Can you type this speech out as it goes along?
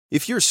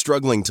If you're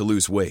struggling to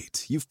lose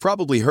weight, you've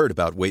probably heard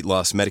about weight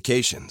loss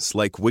medications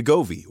like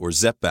Wegovy or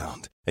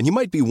Zepbound, and you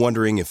might be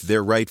wondering if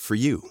they're right for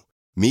you.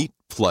 Meet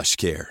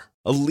PlushCare,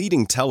 a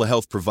leading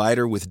telehealth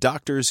provider with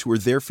doctors who are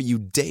there for you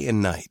day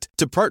and night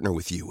to partner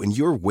with you in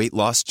your weight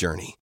loss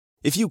journey.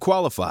 If you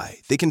qualify,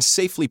 they can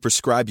safely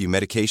prescribe you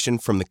medication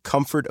from the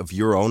comfort of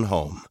your own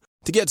home.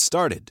 To get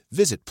started,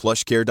 visit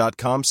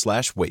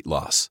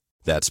plushcare.com/weightloss.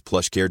 That's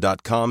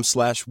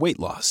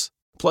plushcare.com/weightloss.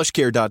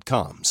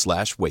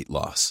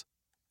 plushcare.com/weightloss.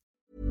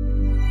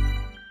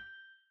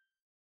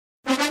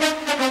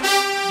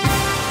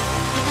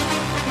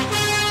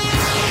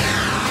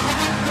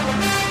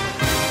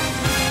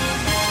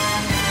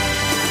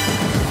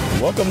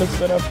 Welcome to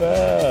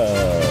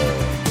NFL.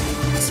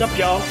 What's up,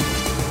 y'all?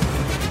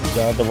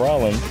 Jonathan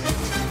Rollins.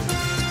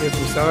 Here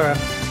from Sarah.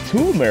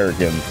 Two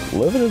Americans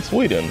living in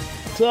Sweden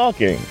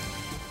talking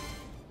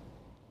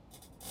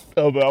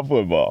about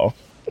football.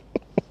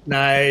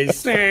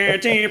 Nice.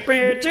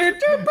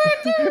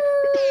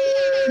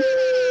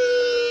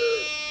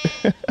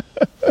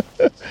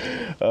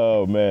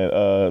 Oh, man.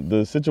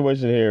 The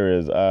situation here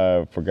is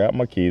I forgot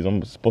my keys.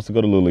 I'm supposed to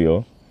go to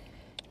Luleå.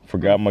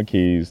 Forgot my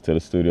keys to the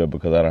studio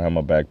because I don't have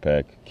my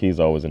backpack. Keys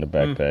always in the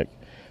backpack.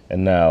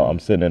 And now I'm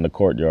sitting in the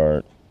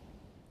courtyard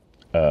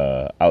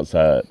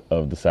outside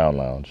of the sound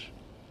lounge.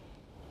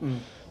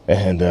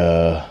 And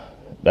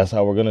that's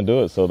how we're going to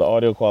do it. So the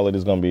audio quality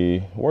is going to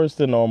be worse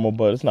than normal,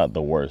 but it's not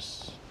the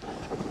worst.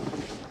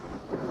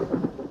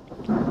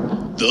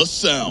 The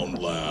Sound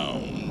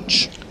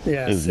Lounge.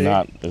 Yeah, It's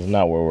not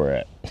where we're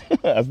at.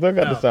 I still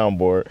got the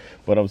soundboard,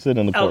 but I'm sitting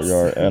in the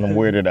courtyard and I'm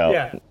weirded out.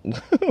 Yeah.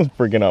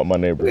 Freaking out my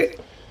neighbors.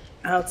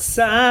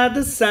 Outside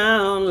the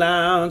sound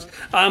lounge.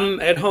 I'm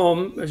at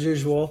home as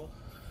usual.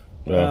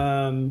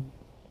 Yeah.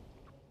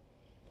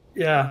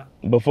 Yeah.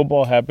 But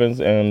football happens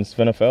and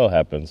NFL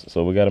happens,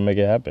 so we got to make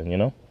it happen, you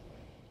know?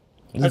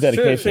 It's That's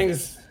dedication. true.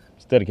 It's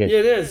dedication. Yeah,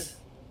 it is.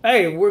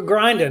 Hey, we're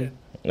grinding.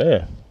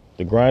 Yeah.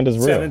 The grind is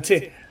real.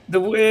 17.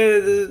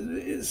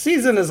 The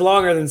season is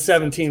longer than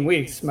 17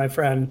 weeks, my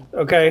friend.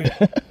 Okay?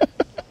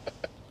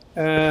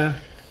 Well,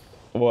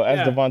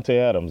 ask Devontae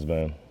Adams,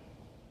 man.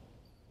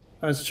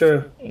 That's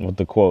true. With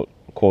the quote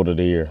of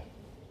the year.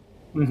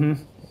 Mm-hmm.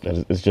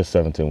 It's just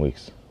 17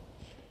 weeks.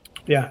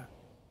 Yeah.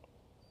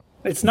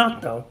 It's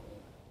not, though.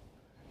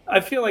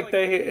 I feel like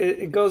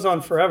it goes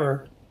on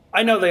forever.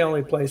 I know they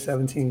only play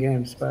 17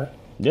 games, but...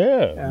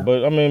 Yeah.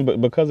 But, I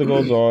mean, because it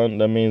goes on,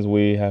 that means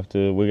we got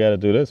to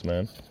do this,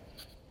 man.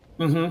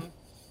 Mm-hmm.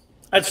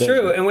 That's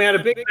true. And we had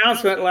a big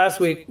announcement last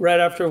week, right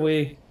after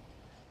we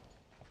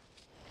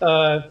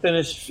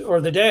finished, or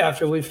the day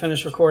after we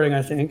finished recording,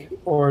 I think,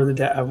 or the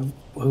day,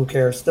 who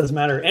cares? Doesn't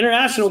matter.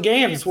 International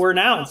games were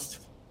announced.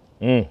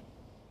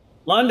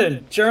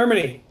 London,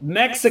 Germany,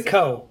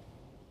 Mexico.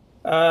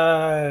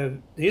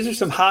 These are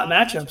some hot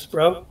matchups,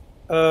 bro.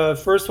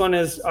 First one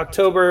is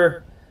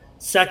October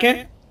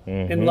 2nd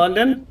in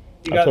London.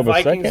 You got October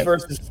Vikings 2nd?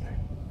 versus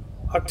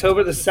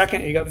October the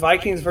 2nd. You got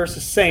Vikings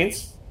versus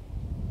Saints.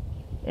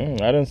 I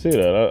didn't see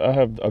that. I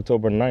have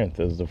October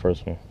 9th as the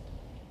first one.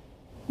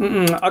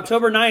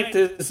 October 9th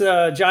is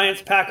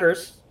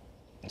Giants-Packers.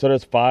 So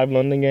there's 5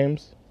 London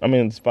games? I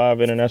mean, it's 5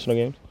 international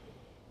games?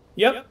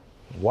 Yep.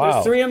 Wow.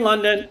 There's 3 in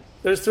London.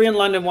 There's 3 in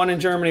London, 1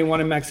 in Germany,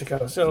 1 in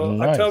Mexico. So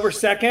Nice. October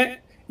 2nd,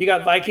 you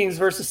got Vikings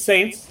versus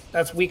Saints.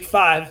 That's week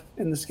 5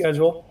 in the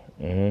schedule.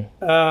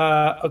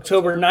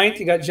 October 9th,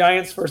 you got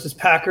Giants versus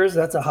Packers.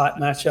 That's a hot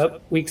matchup.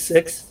 Week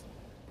 6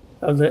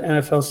 of the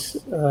NFL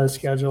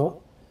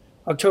schedule.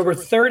 October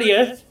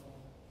 30th,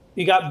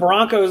 you got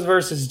Broncos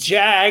versus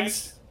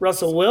Jags.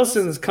 Russell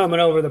Wilson's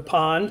coming over the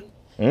pond.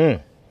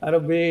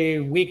 That'll be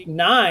week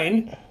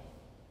 9.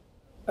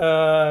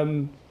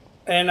 And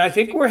I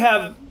think we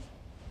have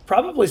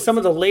probably some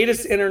of the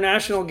latest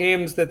international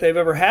games that they've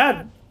ever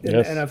had in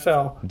the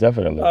NFL.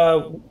 Definitely.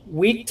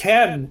 Week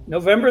 10,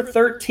 November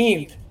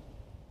 13th,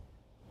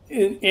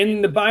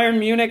 in the Bayern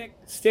Munich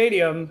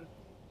Stadium,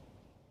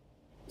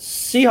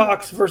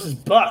 Seahawks versus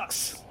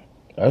Bucks.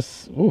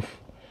 That's oof.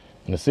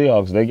 And the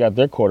Seahawks, they got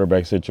their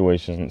quarterback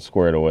situation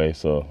squared away,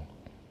 so.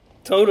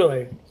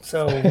 Totally.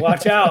 So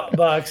watch out,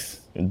 Bucks.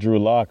 Drew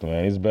Lock,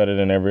 man, he's better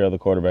than every other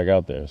quarterback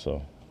out there,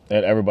 so.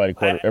 And every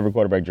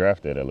quarterback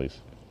drafted, at least.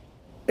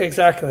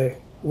 Exactly.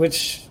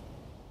 Which,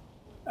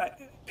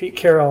 Pete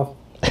Carroll,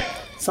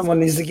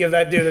 someone needs to give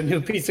that dude a new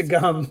piece of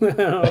gum. I don't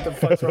know what the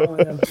fuck's wrong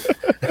with him.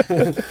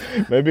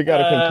 Maybe he got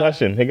a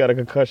concussion. He got a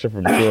concussion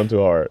from chewing too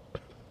hard.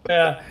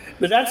 Yeah.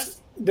 But that's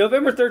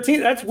November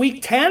 13th. That's week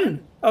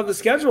 10 of the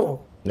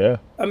schedule. Yeah.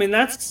 I mean,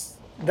 this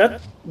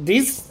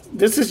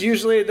is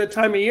usually the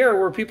time of year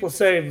where people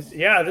say,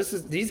 yeah,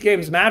 these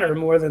games matter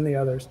more than the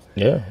others.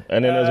 Yeah.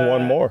 And then there's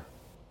one more.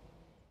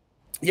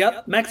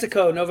 Yep,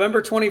 Mexico,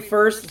 November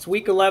 21st. It's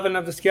week 11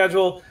 of the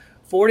schedule.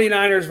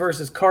 49ers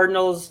versus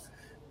Cardinals.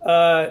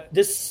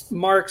 This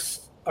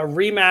marks a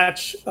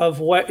rematch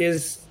of what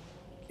is,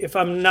 if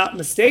I'm not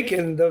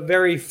mistaken, the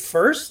very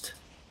first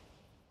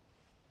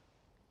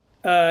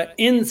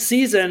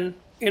in-season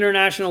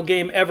international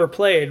game ever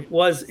played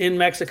was in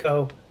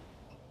Mexico,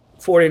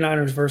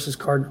 49ers versus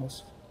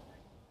Cardinals.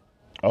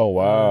 Oh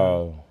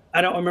wow.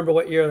 I don't remember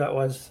what year that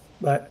was,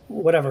 but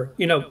whatever.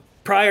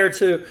 Prior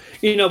to,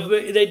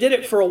 they did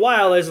it for a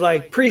while as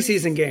like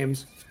preseason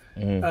games.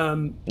 Yeah,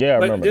 I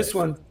But remember this that.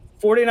 one,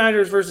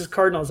 49ers versus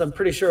Cardinals, I'm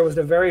pretty sure was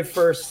the very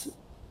first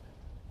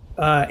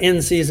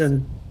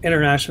in-season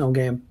international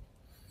game.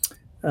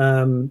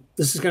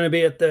 This is going to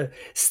be at the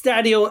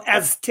Stadio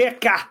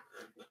Azteca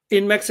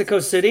in Mexico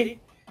City.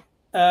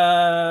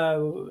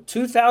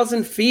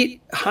 2,000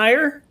 feet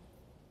higher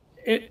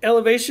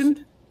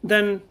elevation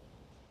than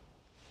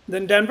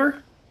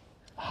Denver.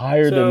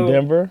 Higher than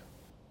Denver?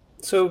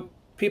 So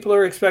people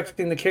are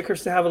expecting the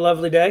kickers to have a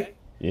lovely day.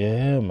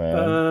 Yeah,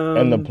 man.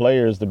 And the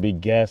players to be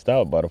gassed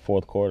out by the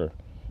fourth quarter.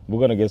 We're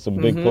going to get some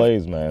big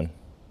plays, man.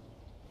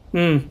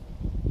 Yeah,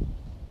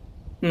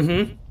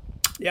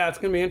 it's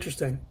going to be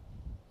interesting.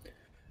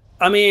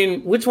 I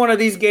mean, which one of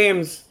these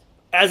games,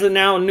 as a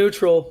now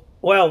neutral,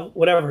 well,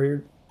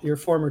 whatever, your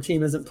former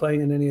team isn't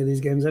playing in any of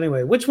these games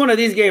anyway. Which one of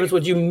these games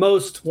would you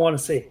most want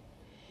to see,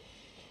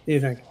 do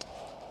you think?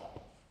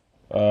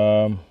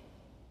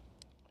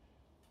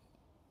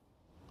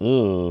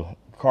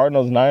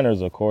 Cardinals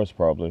Niners, of course,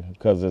 probably,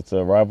 because it's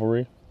a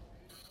rivalry.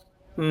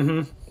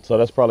 So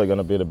that's probably going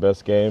to be the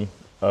best game.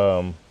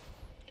 And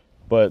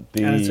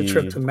it's a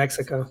trip to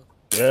Mexico.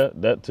 Yeah,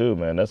 that too,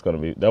 man. That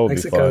would be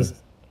fun.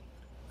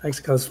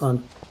 Mexico's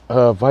fun.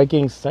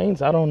 Vikings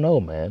Saints, I don't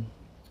know, man.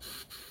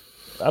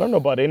 I don't know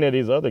about any of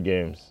these other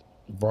games.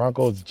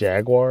 Broncos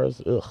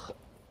Jaguars, ugh.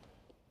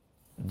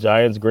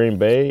 Giants Green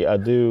Bay, I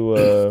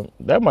do.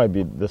 That might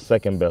be the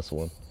second best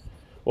one.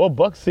 Well,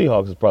 Bucks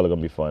Seahawks is probably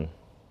gonna be fun.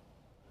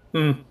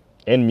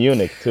 In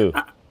Munich too.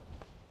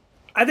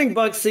 I think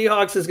Bucks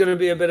Seahawks is going to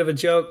be a bit of a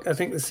joke. I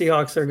think the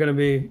Seahawks are going to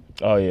be.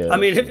 Oh yeah. I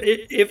mean,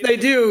 if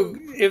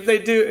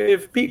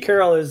Pete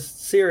Carroll is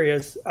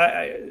serious,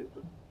 I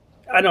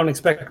don't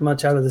expect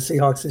much out of the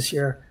Seahawks this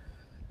year.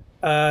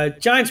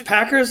 Giants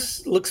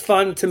Packers looks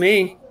fun to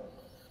me.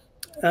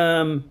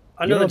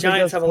 I know the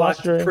Giants have a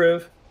lot to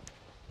prove.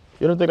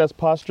 You don't think that's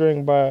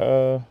posturing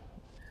by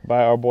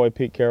our boy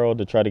Pete Carroll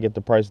to try to get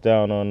the price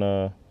down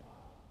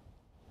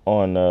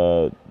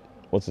on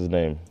what's his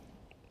name?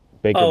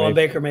 Baker Mayfield.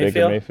 Baker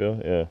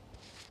Mayfield, yeah.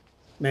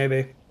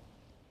 Maybe.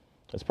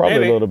 It's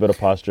probably a little bit of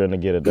posturing to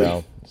get it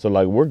down. So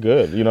like we're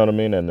good, you know what I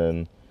mean? And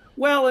then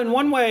well, in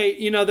one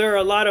way, there are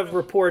a lot of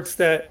reports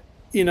that,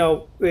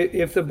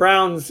 if the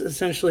Browns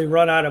essentially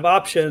run out of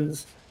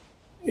options,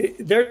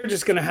 they're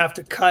just going to have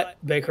to cut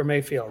Baker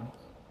Mayfield.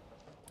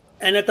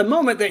 And at the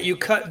moment that you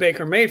cut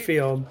Baker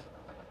Mayfield,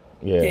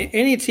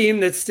 any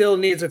team that still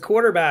needs a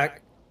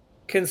quarterback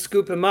can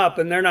scoop him up,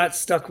 and they're not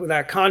stuck with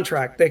that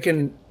contract.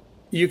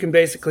 You can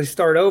basically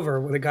start over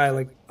with a guy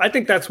like. I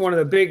think that's one of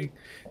the big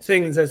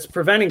things that's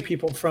preventing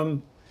people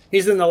from.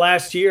 He's in the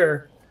last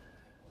year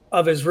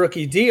of his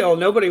rookie deal.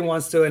 Nobody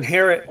wants to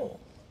inherit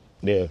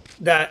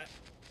that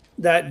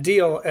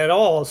deal at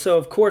all. So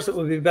of course it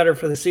would be better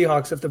for the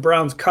Seahawks if the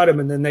Browns cut him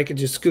and then they could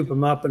just scoop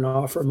him up and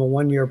offer him a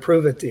 1-year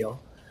prove-it deal.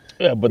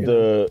 Yeah, but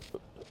the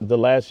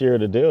last year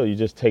of the deal, you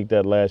just take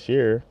that last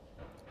year,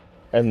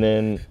 and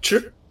then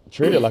treat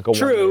it like a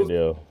 1-year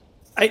deal.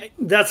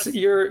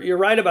 You're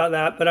right about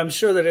that, but I'm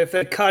sure that if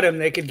they cut him,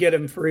 they could get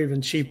him for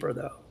even cheaper,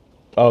 though.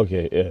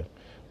 Okay, yeah,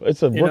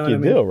 it's a rookie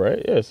deal,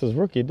 right? Yeah, it's his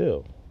rookie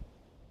deal.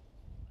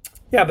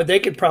 Yeah, but they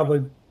could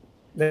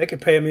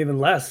pay him even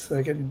less.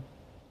 They could,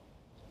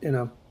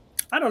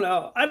 I don't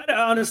know. I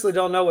honestly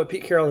don't know what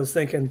Pete Carroll is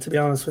thinking, to be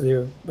honest with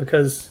you,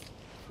 because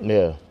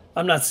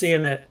I'm not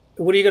seeing it.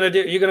 What are you going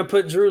to do? You're going to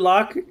put Drew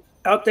Lock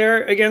out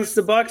there against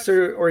the Bucks,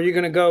 or are you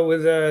going to go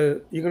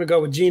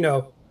with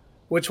Geno?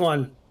 Which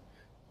one?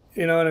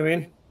 You know what I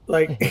mean?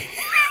 Like,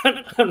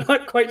 I'm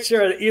not quite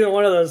sure that either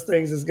one of those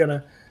things is going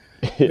to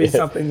be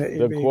something that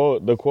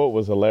the quote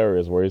was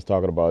hilarious, where he's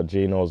talking about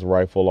Geno's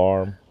rifle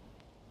arm.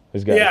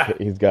 He's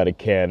got a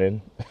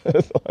cannon.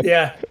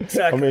 Yeah,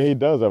 exactly. I mean, he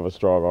does have a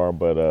strong arm,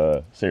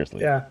 but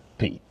seriously,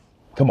 Pete,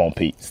 come on,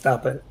 Pete,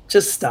 stop it.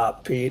 Just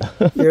stop, Pete.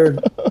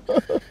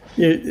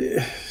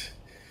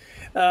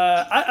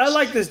 I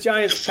like this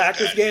Giants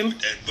Packers game.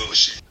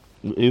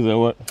 Is that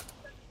what?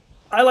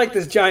 I like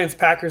this Giants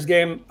Packers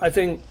game.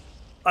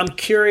 I'm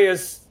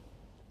curious.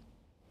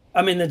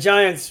 I mean, the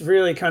Giants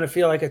really kind of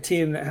feel like a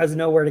team that has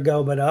nowhere to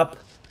go but up.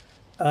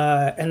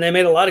 And they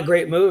made a lot of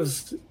great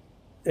moves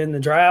in the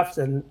draft.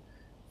 And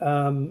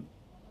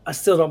I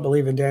still don't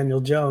believe in Daniel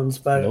Jones,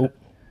 but nope.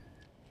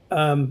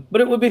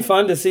 But it would be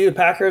fun to see the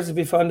Packers. It'd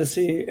be fun to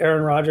see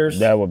Aaron Rodgers.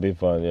 That would be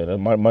fun. Yeah,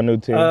 my new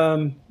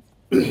team.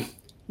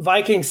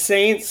 Vikings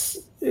Saints.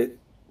 It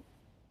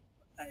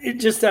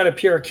just out of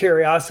pure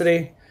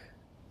curiosity.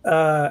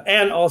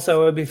 And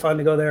also, it would be fun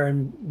to go there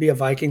and be a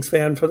Vikings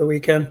fan for the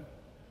weekend,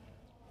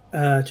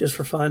 just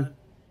for fun.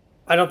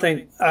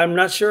 I'm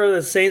not sure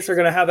the Saints are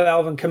going to have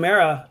Alvin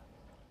Kamara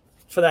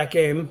for that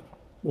game.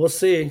 We'll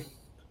see.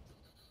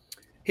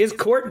 His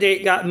court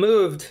date got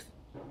moved.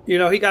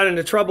 He got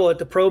into trouble at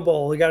the Pro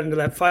Bowl. He got into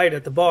that fight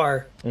at the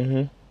bar.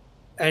 Mm-hmm.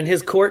 And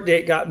his court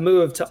date got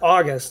moved to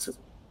August,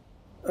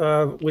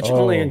 which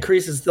only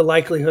increases the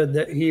likelihood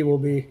that he will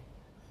be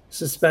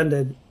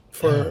suspended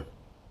for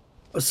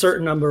a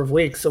certain number of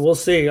weeks. So we'll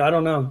see. I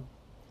don't know.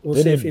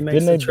 We'll see if he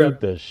makes the trip. Didn't they beat trip.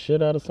 the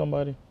shit out of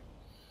somebody?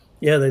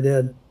 Yeah, they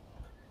did.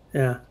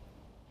 Yeah.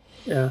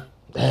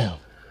 Damn.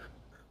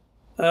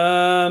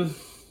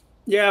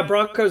 Yeah,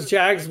 Broncos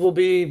Jags will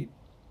be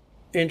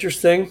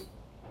interesting.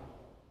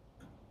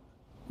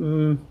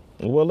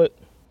 Will it?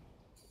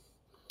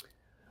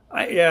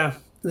 Yeah.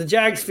 The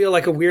Jags feel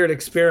like a weird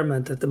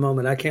experiment at the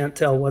moment. I can't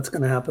tell what's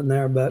going to happen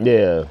there, but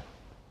Yeah.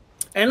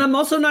 And I'm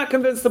also not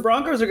convinced the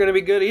Broncos are going to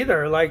be good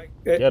either.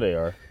 Yeah, they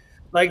are.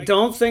 Like,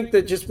 don't think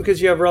that just because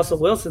you have Russell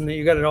Wilson that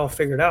you got it all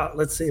figured out.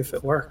 Let's see if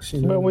it works.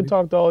 You know Man, we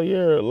talked all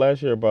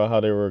last year about how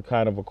they were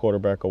kind of a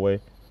quarterback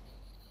away.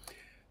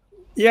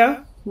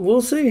 Yeah,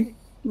 we'll see.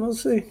 We'll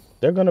see.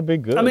 They're going to be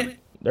good. I mean,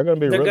 they're going to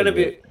be they're really going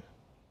to good.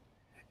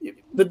 be,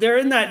 but they're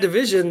in that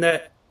division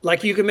that,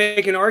 like, you can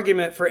make an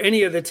argument for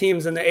any of the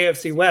teams in the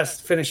AFC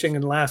West finishing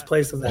in last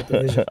place of that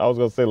division. I was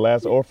going to say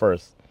last or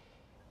first.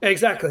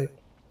 Exactly.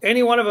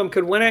 Any one of them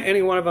could win it.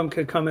 Any one of them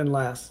could come in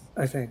last,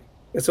 I think.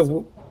 It's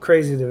a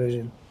crazy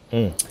division.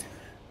 But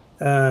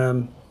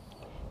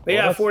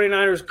yeah,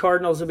 49ers,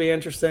 Cardinals will be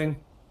interesting.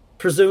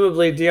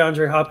 Presumably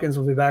DeAndre Hopkins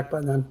will be back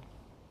by then.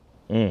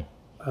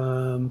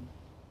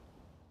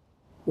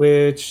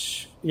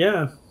 Which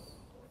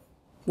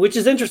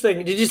is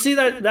interesting. Did you see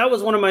that? That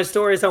was one of my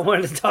stories I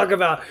wanted to talk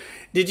about.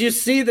 Did you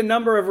see the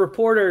number of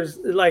reporters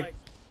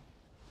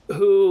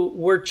who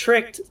were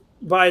tricked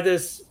by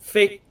this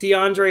fake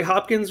DeAndre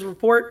Hopkins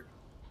report?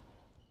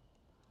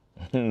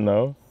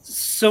 No.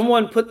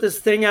 Someone put this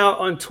thing out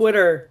on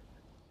Twitter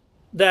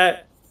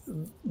that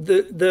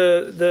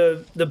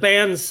the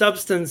banned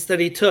substance that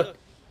he took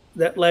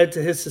that led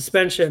to his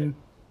suspension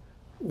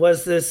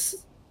was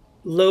this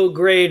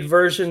low-grade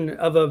version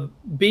of a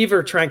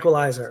beaver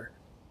tranquilizer.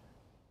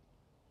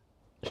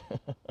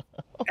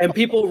 And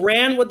people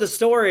ran with the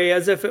story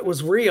as if it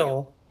was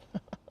real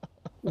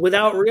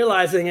without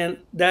realizing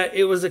that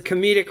it was a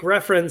comedic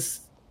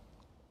reference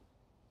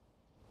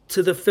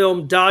to the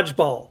film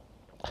Dodgeball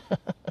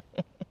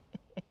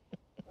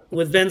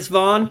with Vince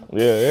Vaughn.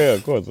 Yeah,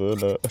 of course.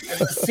 There's a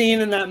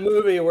scene in that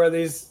movie where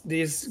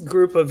these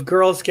group of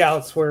Girl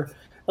Scouts were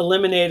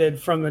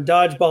eliminated from the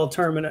dodgeball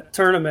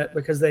tournament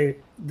because they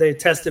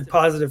tested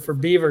positive for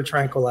beaver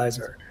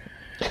tranquilizer.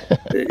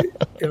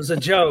 It was a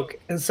joke,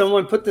 and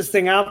someone put this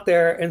thing out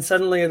there, and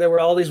suddenly there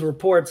were all these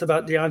reports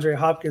about DeAndre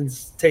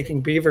Hopkins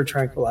taking beaver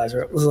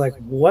tranquilizer. It was like,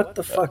 what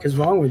the fuck is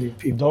wrong with you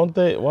people?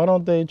 Why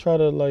don't they try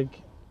to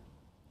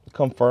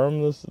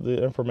confirm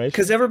the information?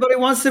 Because everybody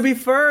wants to be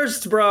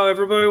first, bro.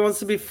 Everybody wants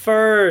to be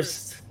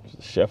first.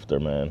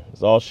 Schefter, man.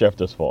 It's all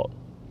Schefter's fault.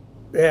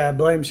 Yeah,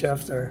 blame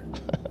Schefter.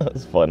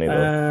 That's funny,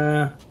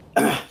 though.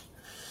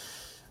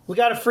 We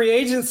got a free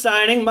agent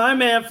signing. My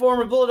man,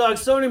 former Bulldog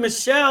Sony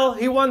Michel,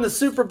 he won the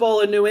Super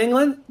Bowl in New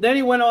England. Then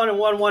he went on and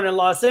won one in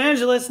Los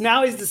Angeles.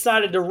 Now he's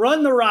decided to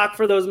run the rock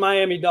for those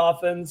Miami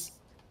Dolphins.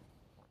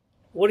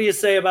 What do you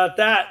say about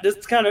that?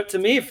 This kind of, to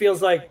me,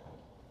 feels like,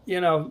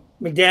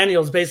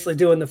 McDaniel's basically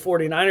doing the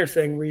 49er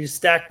thing where you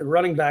stack the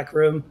running back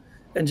room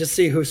and just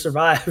see who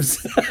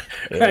survives,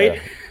 right?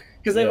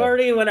 Because they've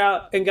already went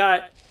out and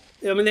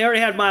they already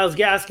had Myles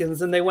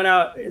Gaskins, and they went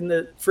out in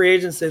the free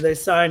agency. They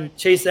signed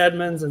Chase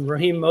Edmonds and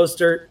Raheem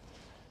Mostert,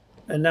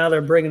 and now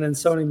they're bringing in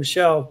Sony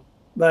Michel.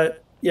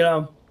 But,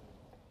 not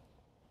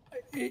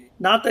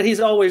that he's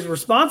always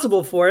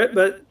responsible for it,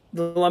 but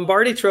the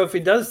Lombardi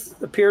Trophy does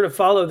appear to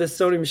follow this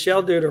Sony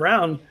Michel dude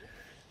around.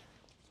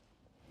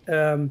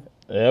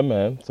 Yeah,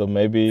 man. So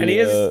maybe,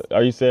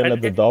 are you saying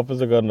that the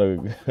Dolphins are going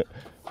to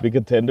be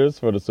contenders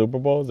for the Super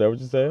Bowl? Is that what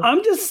you're saying?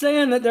 I'm just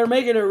saying that they're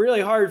making it really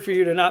hard for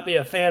you to not be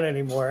a fan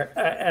anymore.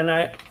 And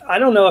I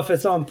don't know if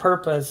it's on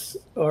purpose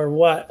or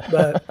what,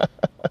 but,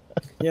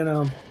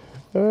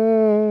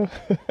 Well,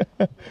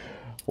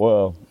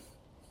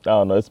 I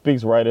don't know. It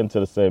speaks right into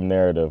the same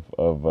narrative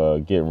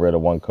of getting rid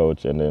of one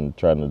coach and then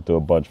trying to do a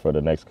bunch for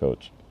the next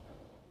coach.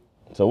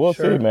 So we'll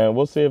see, man.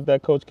 We'll see if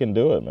that coach can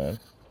do it, man.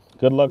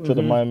 Good luck to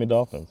the Miami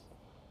Dolphins.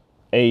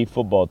 A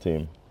football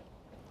team.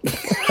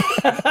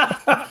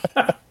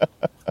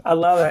 I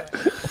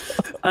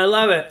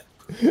love it.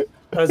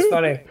 That's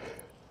funny.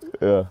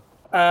 Yeah.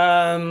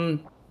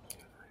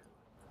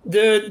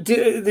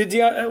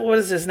 What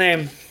is his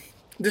name?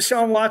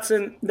 Deshaun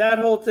Watson. That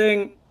whole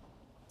thing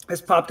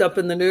has popped up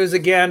in the news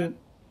again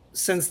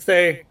since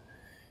they.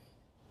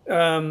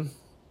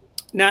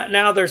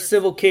 Now there's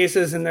civil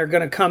cases and they're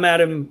going to come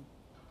at him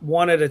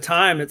one at a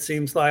time. It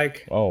seems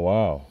like. Oh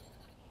wow.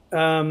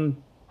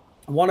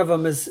 One of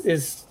them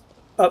is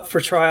up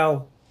for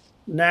trial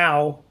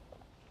now.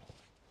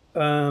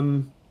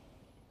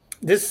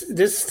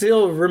 This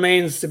still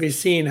remains to be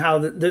seen how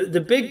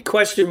the big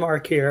question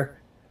mark here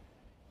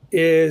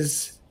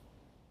is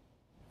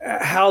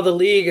how the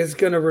league is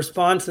going to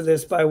respond to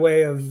this by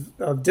way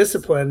of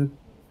discipline,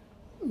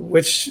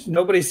 which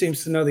nobody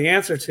seems to know the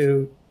answer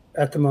to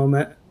at the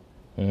moment.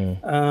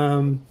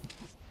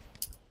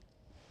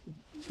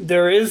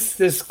 There is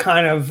this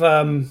kind of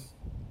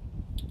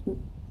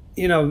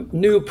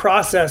new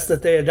process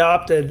that they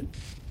adopted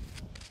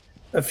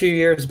a few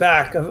years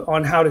back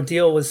on how to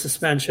deal with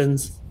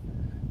suspensions.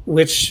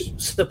 which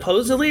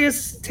supposedly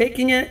is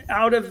taking it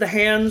out of the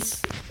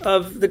hands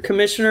of the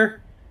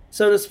commissioner,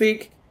 so to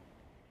speak.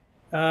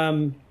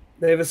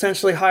 They've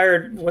essentially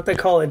hired what they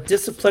call a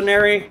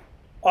disciplinary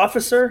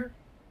officer,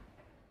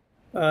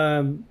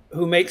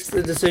 who makes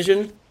the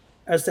decision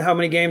as to how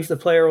many games the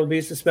player will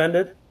be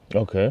suspended.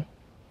 Okay.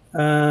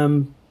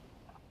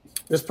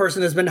 This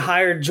person has been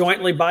hired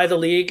jointly by the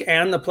league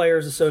and the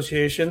Players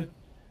Association.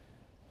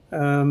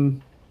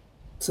 So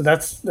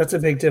that's a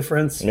big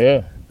difference.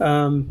 Yeah.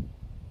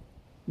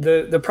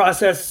 The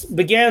process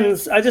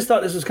begins. I just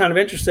thought this was kind of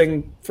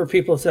interesting for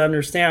people to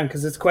understand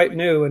because it's quite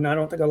new and I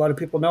don't think a lot of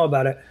people know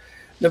about it.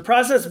 The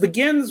process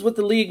begins with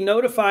the league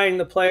notifying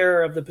the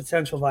player of the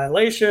potential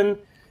violation,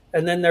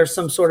 and then there's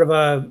some sort of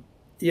a,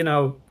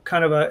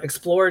 kind of a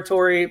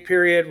exploratory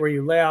period where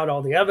you lay out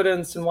all the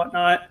evidence and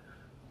whatnot.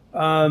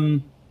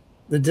 The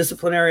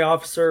disciplinary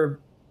officer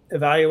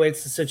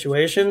evaluates the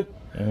situation,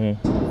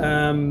 and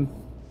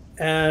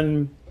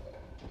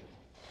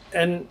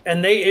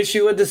they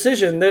issue a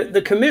decision.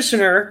 The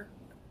commissioner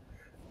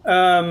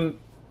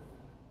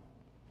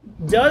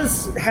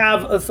does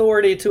have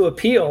authority to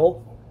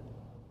appeal,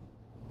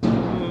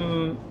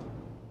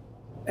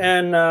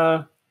 and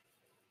I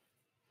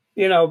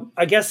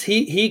guess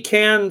he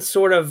can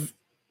sort of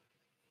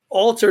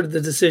alter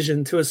the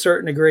decision to a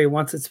certain degree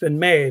once it's been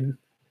made.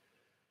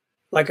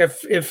 Like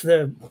if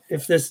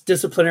this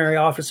disciplinary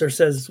officer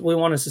says we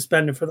want to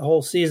suspend it for the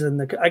whole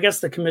season, I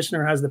guess the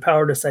commissioner has the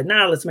power to say,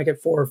 let's make it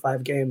 4 or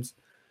 5 games.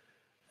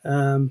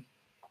 But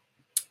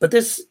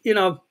this,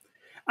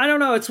 I don't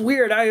know. It's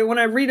weird. When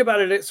I read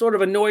about it, it sort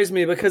of annoys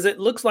me because it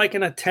looks like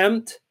an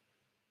attempt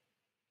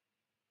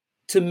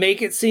to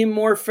make it seem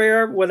more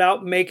fair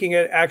without making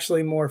it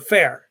actually more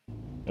fair.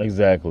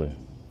 Exactly.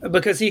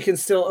 Because he can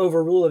still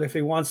overrule it if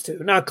he wants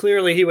to. Now,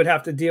 clearly, he would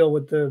have to deal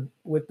with the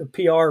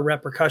PR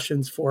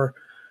repercussions for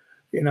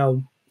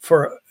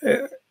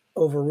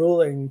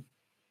overruling.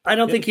 I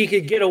don't think he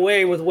could get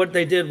away with what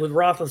they did with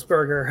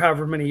Roethlisberger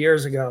however many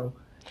years ago.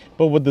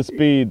 But with the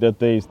speed that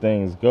these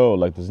things go,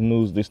 like this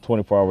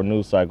 24-hour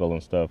news cycle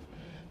and stuff,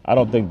 I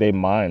don't think they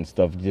mind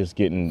stuff just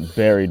getting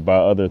buried by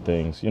other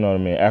things. You know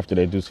what I mean? After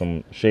they do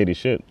some shady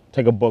shit,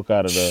 take a page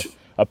out of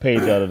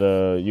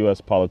the U.S.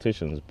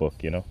 politician's book.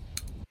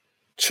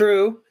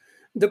 True.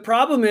 The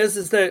problem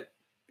is that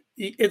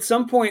at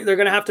some point they're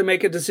going to have to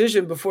make a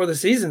decision before the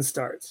season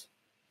starts,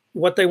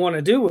 what they want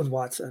to do with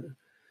Watson,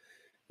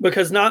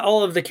 because not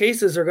all of the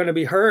cases are going to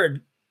be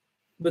heard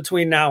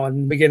between now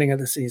and the beginning of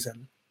the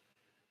season.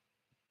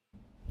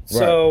 Right.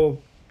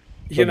 So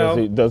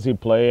does he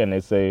play? And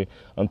they say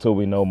until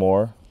we know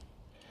more.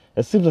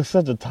 It seems like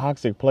such a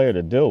toxic player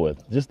to deal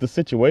with. Just the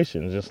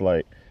situation, just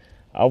like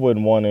I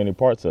wouldn't want any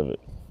parts of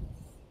it.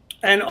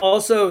 And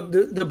also,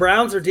 the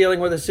Browns are dealing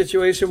with a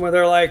situation where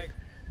they're like,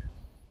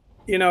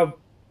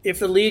 if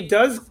the league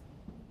does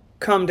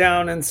come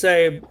down and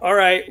say, all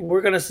right,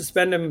 we're going to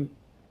suspend him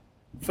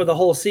for the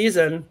whole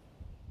season,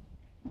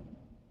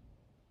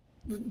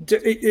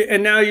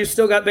 and now you've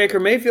still got Baker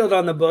Mayfield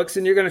on the books,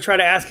 and you're going to try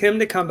to ask him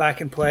to come back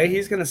and play,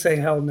 he's going to say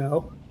hell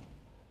no.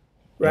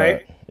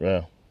 Right?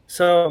 Yeah.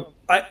 So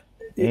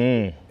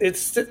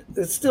it's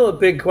still a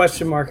big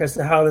question mark as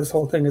to how this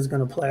whole thing is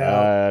going to play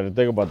out. I had to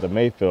think about the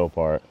Mayfield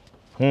part.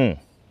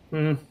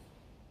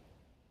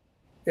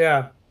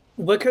 Yeah,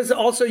 because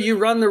also you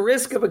run the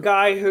risk of a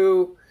guy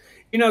who,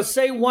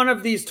 say one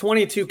of these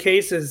 22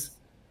 cases,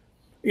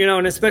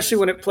 and especially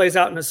when it plays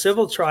out in a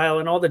civil trial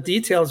and all the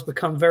details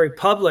become very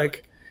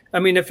public.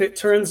 I mean, if it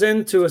turns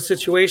into a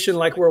situation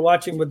like we're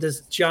watching with this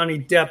Johnny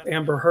Depp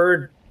Amber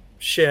Heard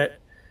shit,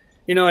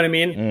 you know what I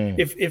mean?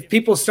 If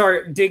people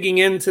start digging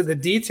into the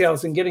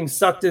details and getting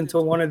sucked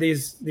into one of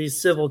these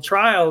civil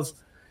trials,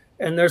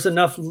 and there's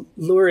enough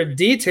lurid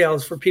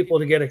details for people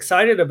to get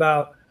excited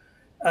about,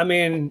 I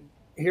mean,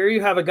 here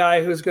you have a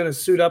guy who's going to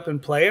suit up and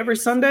play every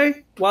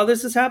Sunday while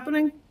this is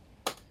happening.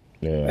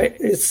 Yeah,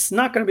 it's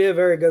not going to be a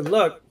very good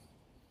look.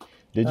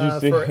 Did you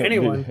see for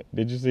anyone?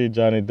 Did you see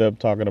Johnny Depp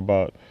talking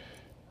about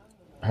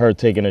her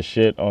taking a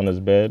shit on his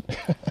bed?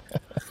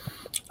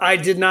 I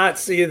did not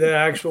see the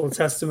actual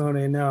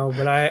testimony, no,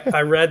 but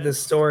I read the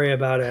story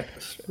about it.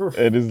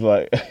 It is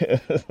like,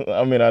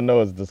 I mean, I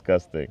know it's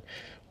disgusting,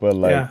 but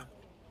like, yeah.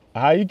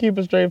 How you keep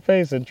a straight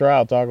face in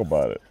trial? Talk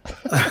about it.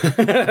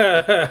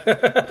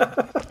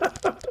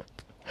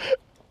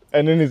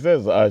 And then he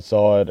says, I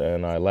saw it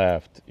and I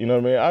laughed. You know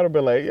what I mean? I'd have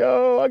been like,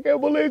 yo, I can't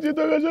believe you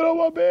took a shit on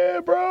my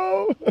bed,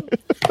 bro.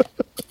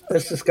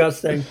 That's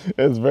disgusting.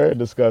 It's very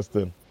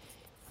disgusting.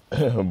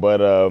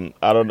 But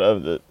I don't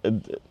know.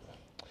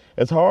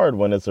 It's hard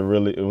when it's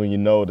when you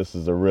know this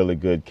is a really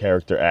good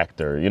character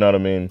actor. You know what I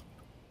mean?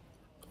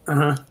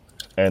 Uh-huh.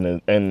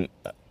 And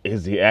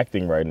is he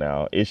acting right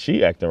now? Is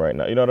she acting right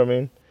now? You know what I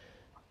mean?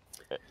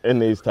 In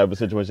these type of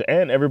situations.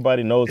 And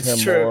everybody knows him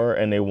more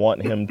and they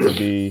want him to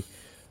be,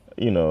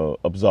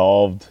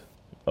 absolved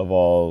of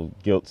all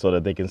guilt so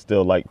that they can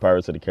still like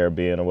Pirates of the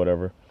Caribbean or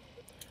whatever.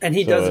 And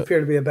he does appear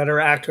to be a better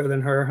actor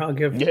than her. I'll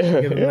give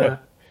him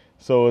that.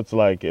 So it's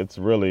like, it's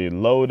really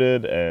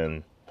loaded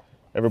and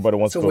everybody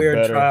wants to feel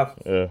better. It's a weird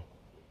trial.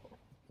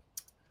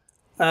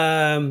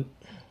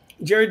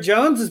 Jared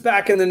Jones is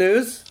back in the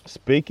news.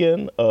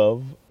 Speaking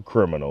of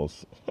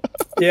criminals,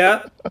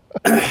 Yeah.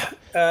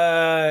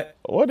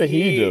 what did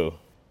he do?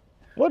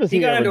 What has he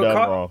got ever into a done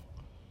car- wrong?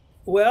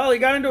 Well, he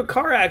got into a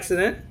car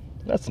accident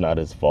That's not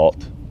his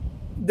fault.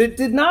 that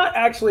did not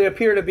actually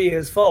appear to be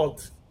his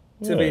fault,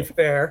 to be Yeah.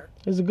 fair.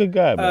 He's a good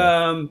guy,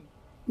 man.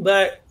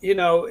 But,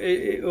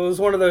 it was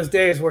one of those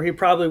days where he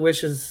probably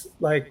wishes,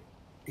 like,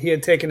 he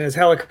had taken his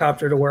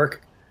helicopter to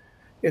work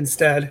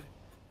instead,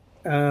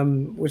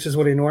 which is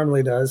what he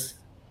normally does.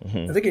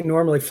 I think he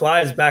normally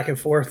flies back and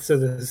forth to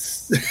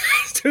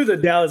the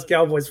Dallas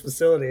Cowboys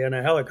facility in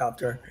a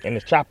helicopter. And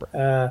his chopper.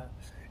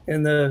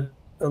 On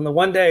the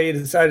one day he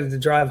decided to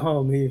drive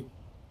home, he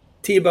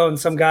T-boned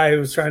some guy who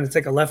was trying to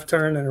take a left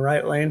turn in a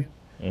right lane.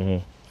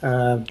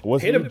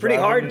 Was Hit he him pretty driving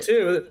hard it?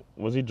 too.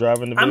 Was he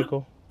driving the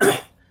vehicle?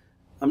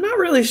 I'm not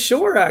really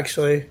sure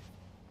actually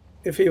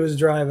if he was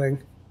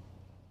driving.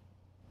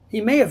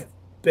 He may have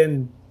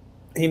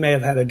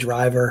had a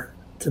driver,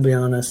 to be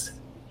honest.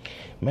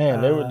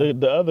 Man,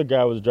 the other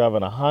guy was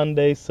driving a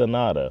Hyundai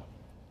Sonata.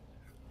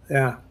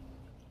 Yeah.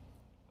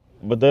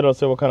 But they don't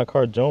say what kind of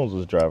car Jones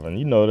was driving.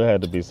 You know, there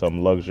had to be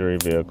some luxury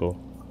vehicle.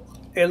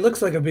 It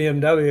looks like a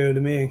BMW to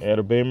me. Had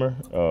a Beamer?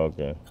 Oh,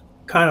 okay.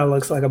 Kind of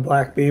looks like a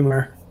black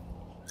Beamer.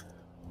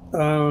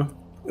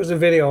 There's a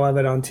video of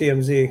it on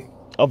TMZ.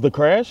 Of the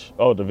crash?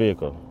 Oh, the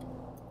vehicle.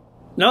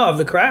 No, of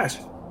the crash.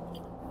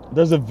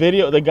 There's a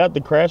video. They got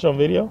the crash on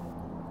video?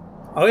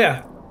 Oh,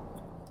 yeah.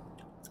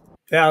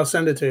 Yeah, I'll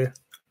send it to you.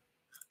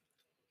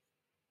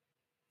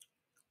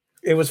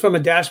 It was from a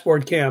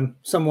dashboard cam.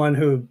 Someone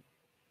who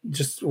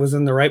just was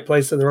in the right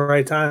place at the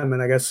right time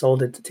and I guess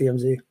sold it to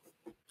TMZ.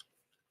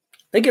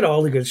 They get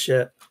all the good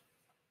shit.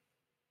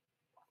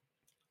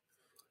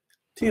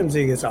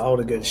 TMZ gets all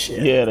the good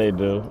shit. Yeah, they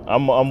do.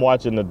 I'm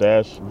watching the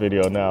dash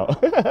video now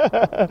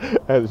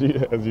as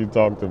you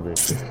talk to me.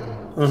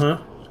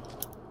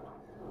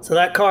 So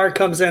that car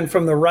comes in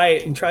from the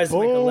right and tries to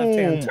make a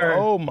left-hand turn.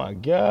 Oh my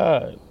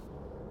God.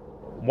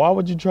 Why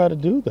would you try to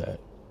do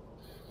that?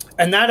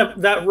 And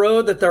that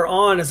road that they're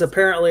on is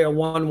apparently a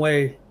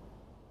one-way.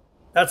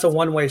 That's a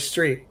one-way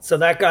street. So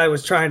that guy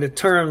was trying to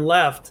turn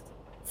left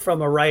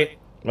from a right.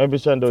 Maybe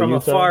he's trying to do From a a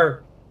U-turn?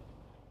 far.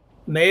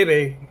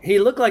 Maybe he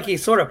looked like he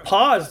sort of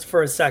paused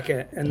for a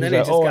second, and then he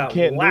He's just like, got I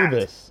can't whacked. do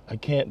this. I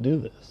can't do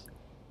this.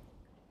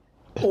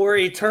 Or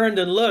he turned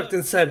and looked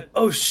and said,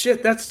 "Oh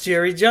shit, that's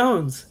Jerry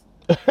Jones."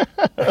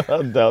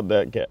 I doubt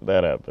that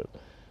happened.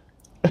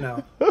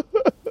 No.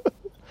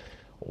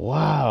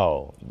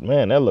 Wow,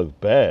 man, that looks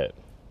bad.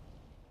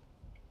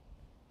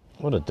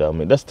 What a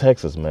dummy. That's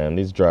Texas, man.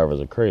 These drivers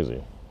are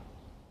crazy.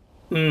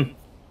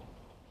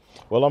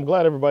 Well, I'm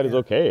glad everybody's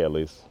okay, at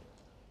least.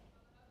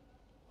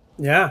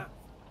 Yeah.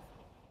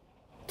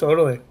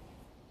 Totally.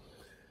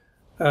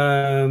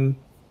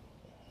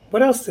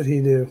 What else did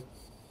he do?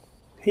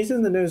 He's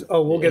in the news.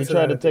 Oh, we'll get He to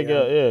tried that. to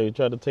take he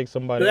tried to take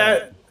somebody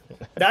out.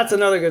 That's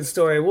another good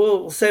story.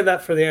 We'll save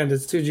that for the end.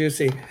 It's too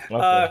juicy.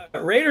 Okay.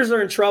 Raiders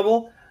are in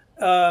trouble.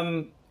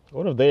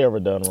 What have they ever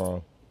done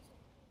wrong?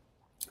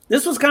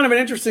 This was kind of an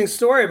interesting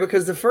story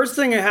because the first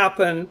thing that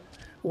happened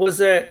was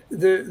that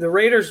the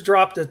Raiders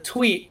dropped a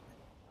tweet.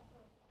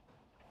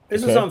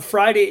 This was Okay. on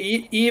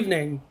Friday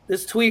evening.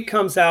 This tweet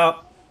comes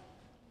out,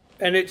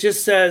 and it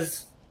just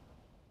says,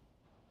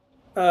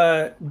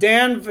 Dan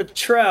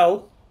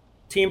Vettrell,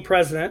 team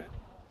president,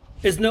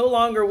 is no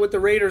longer with the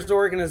Raiders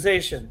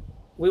organization.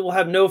 We will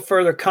have no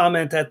further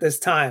comment at this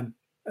time.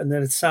 And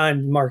then it's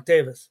signed Mark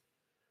Davis.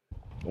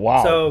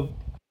 Wow. So,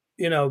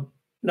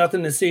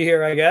 nothing to see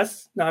here, I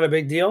guess. Not a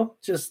big deal.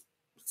 Just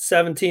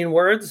 17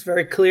 words,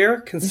 very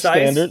clear,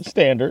 concise.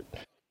 Standard.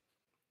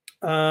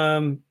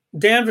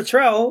 Dan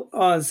Vettrell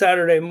on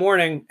Saturday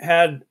morning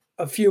had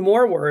a few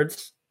more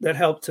words that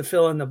helped to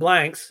fill in the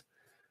blanks.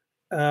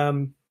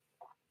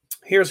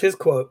 Here's his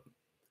quote.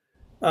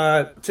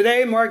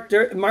 Today, Mark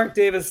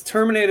Davis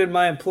terminated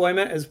my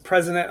employment as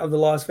president of the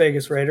Las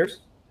Vegas Raiders.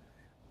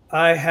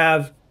 I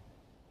have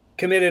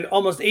committed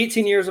almost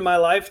 18 years of my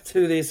life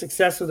to the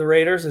success of the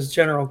Raiders as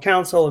general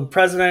counsel and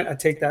president. I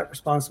take that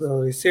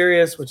responsibility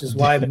serious, which is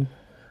why Did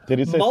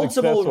he say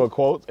successful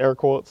quotes, air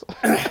quotes?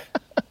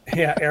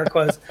 yeah, air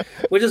quotes,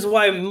 which is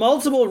why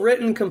multiple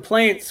written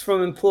complaints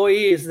from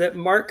employees that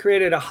Mark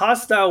created a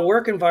hostile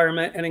work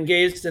environment and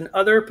engaged in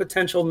other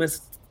potential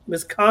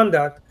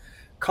misconduct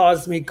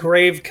caused me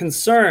grave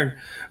concern.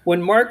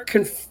 When Mark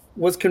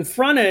was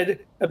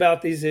confronted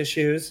about these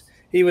issues,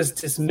 he was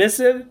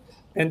dismissive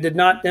and did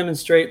not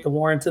demonstrate the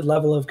warranted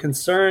level of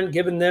concern.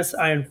 Given this,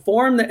 I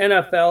informed the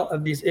NFL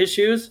of these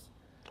issues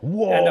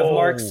and of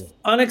Mark's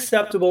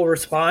unacceptable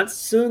response.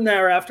 Soon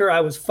thereafter,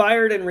 I was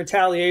fired in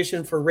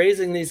retaliation for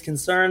raising these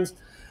concerns.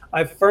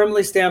 I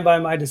firmly stand by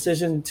my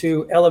decision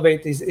to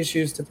elevate these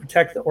issues to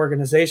protect the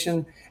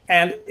organization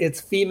and its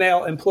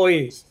female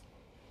employees.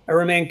 I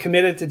remain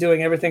committed to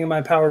doing everything in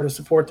my power to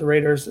support the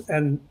Raiders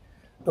and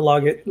the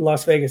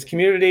Las Vegas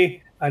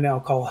community. I now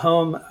call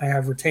home. I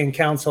have retained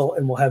counsel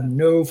and will have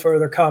no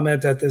further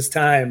comment at this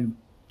time.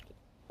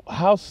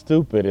 How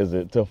stupid is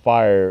it to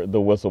fire the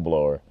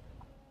whistleblower?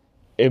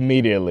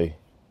 immediately.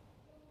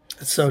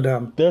 It's so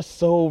dumb. They're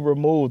so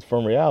removed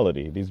from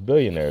reality, these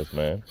billionaires,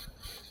 man.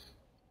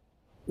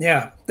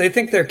 Yeah, they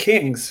think they're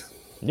kings.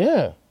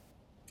 Yeah.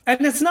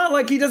 And it's not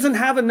like he doesn't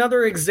have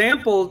another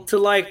example to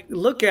like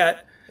look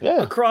at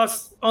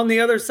across on the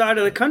other side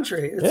of the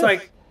country. It's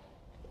like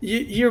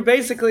you're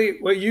basically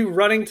you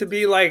running to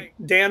be like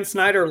Dan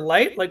Snyder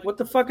light. Like, what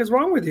the fuck is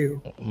wrong with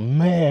you,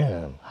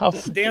 man?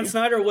 Dan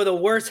Snyder with a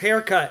worse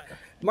haircut.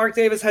 Mark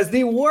Davis has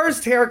the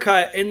worst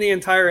haircut in the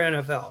entire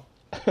NFL.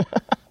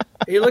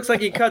 He looks like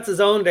he cuts his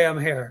own damn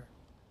hair.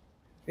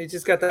 He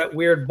just got that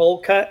weird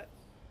bowl cut.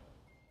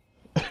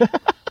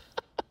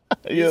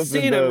 You've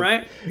seen him,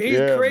 right? He's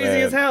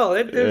crazy as hell.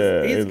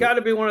 He's got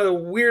to be one of the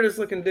weirdest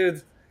looking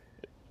dudes.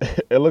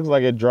 It looks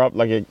like it dropped,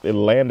 like it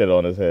landed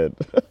on his head.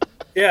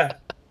 Yeah.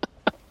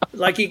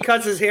 Like he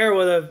cuts his hair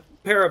with a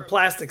pair of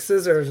plastic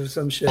scissors or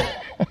some shit.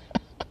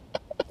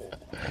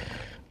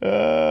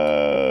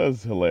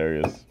 It's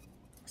hilarious.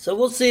 So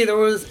we'll see.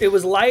 It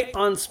was light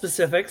on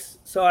specifics.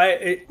 So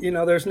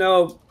there's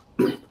no.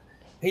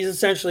 He's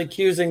essentially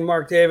accusing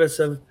Mark Davis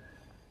of,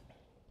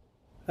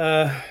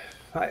 I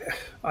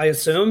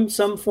assume,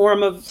 some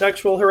form of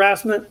sexual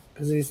harassment,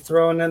 because he's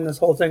throwing in this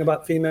whole thing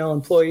about female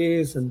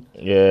employees and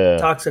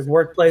toxic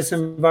workplace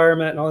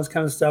environment and all this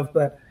kind of stuff.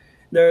 But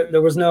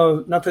there was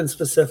nothing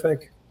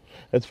specific.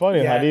 It's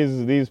funny how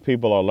these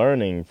people are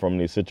learning from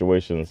these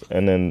situations,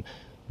 and then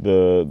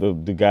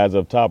the guys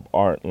up top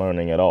aren't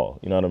learning at all.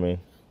 You know what I mean?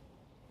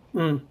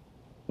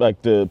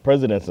 Like the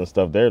presidents and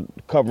stuff, they're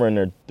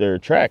covering their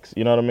tracks.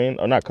 You know what I mean?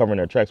 Or not covering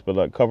their tracks, but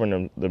like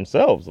covering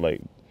themselves,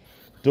 like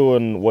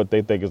doing what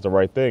they think is the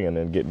right thing, and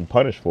then getting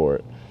punished for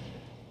it.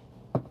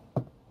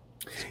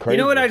 It's crazy. You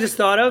know what I just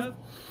thought of?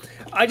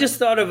 I just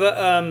thought of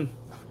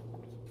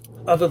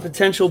a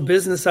potential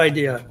business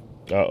idea.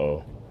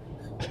 Uh-oh.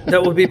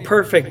 That would be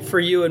perfect for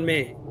you and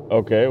me.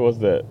 Okay, what's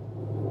that?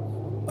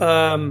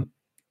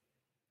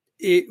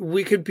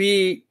 We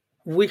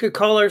could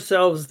call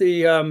ourselves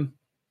the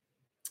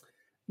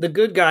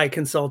good guy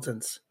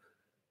consultants.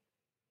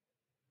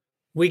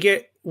 We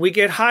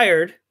get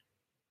hired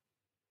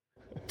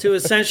to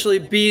essentially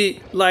be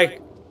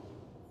like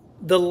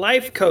the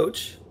life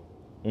coach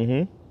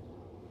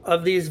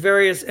of these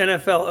various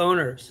NFL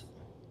owners,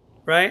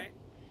 right?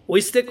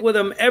 We stick with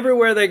them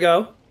everywhere they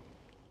go.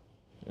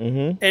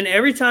 And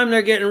every time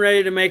they're getting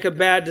ready to make a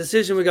bad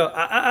decision, we go,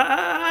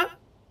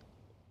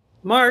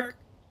 Mark,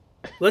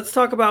 let's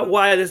talk about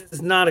why this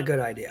is not a good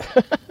idea.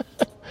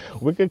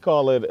 We could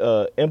call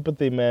it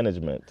empathy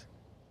management.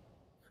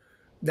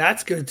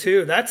 That's good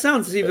too. That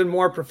sounds even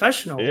more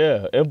professional.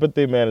 Yeah,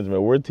 empathy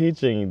management. We're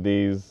teaching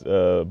these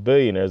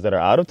billionaires that are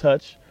out of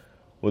touch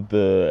with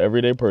the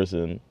everyday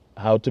person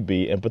how to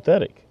be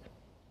empathetic.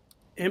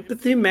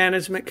 Empathy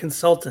management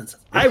consultants.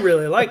 I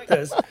really like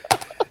this.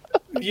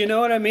 You know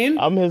what I mean?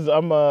 I'm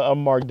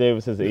Mark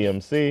Davis's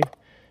EMC,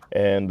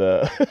 and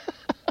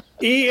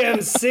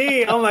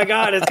EMC. Oh my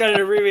God, it's got an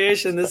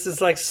abbreviation. This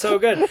is like so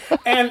good.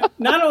 And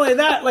not only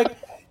that, like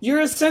you're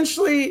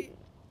essentially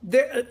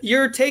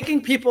you're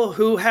taking people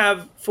who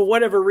have, for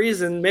whatever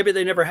reason, maybe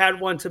they never had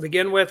one to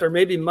begin with, or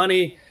maybe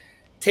money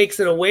takes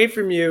it away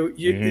from you.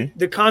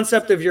 The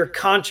concept of your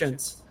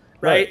conscience,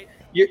 right?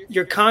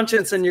 Your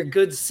conscience and your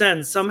good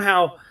sense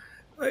somehow.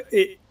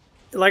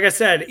 Like I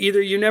said,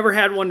 either you never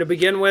had one to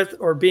begin with,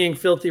 or being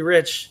filthy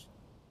rich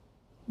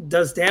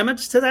does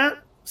damage to that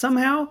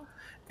somehow.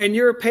 And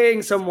you're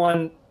paying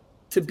someone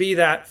to be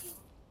that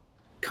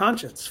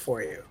conscience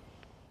for you.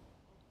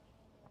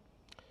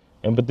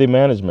 Empathy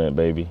management,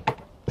 baby.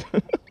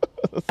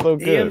 That's so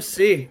good.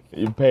 EMC.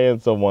 You're paying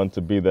someone to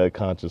be that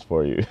conscious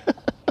for you.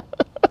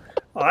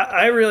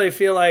 I really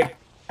feel like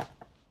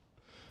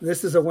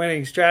this is a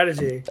winning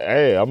strategy.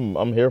 Hey,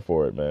 I'm here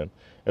for it, man.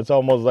 It's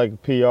almost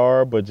like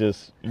PR, but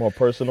just more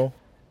personal.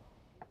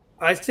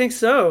 I think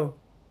so.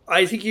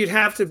 I think you'd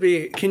have to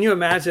be. Can you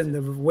imagine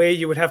the way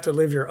you would have to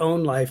live your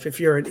own life if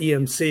you're an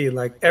EMC?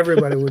 Like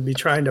everybody would be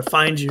trying to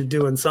find you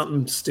doing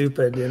something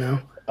stupid, you know?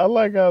 I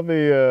like how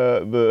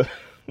the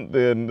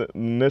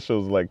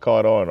initials like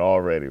caught on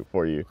already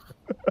for you.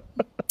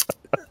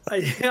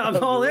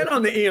 I'm all in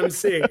on the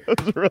EMC.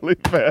 It's really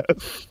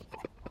fast.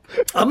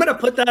 I'm gonna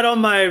put that on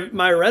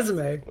my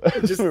resume.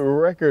 Just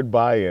record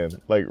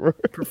buy-in, like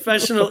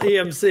professional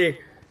EMC.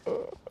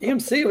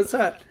 EMC, what's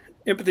that?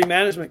 Empathy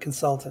management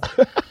consultant.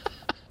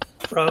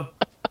 Bro,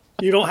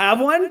 you don't have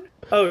one?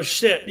 Oh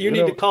shit! You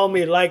need to call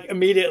me like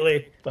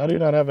immediately. I do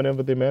not have an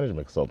empathy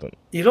management consultant.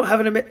 You don't have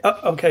an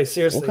okay,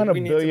 seriously. What kind of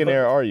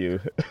billionaire are you?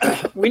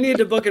 We need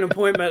to book an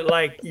appointment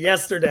like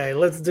yesterday.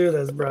 Let's do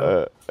this,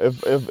 bro.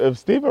 If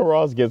Stephen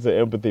Ross gets an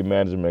empathy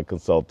management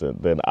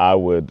consultant, then I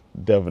would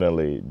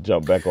definitely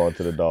jump back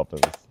onto the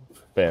Dolphins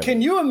family.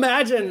 Can you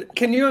imagine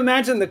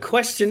the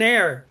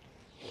questionnaire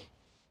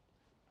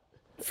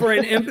for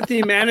an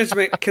empathy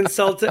management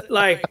consultant?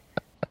 Like,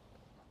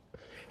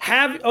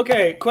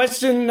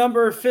 question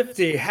number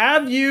 50.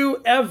 Have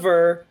you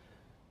ever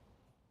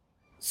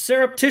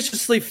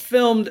surreptitiously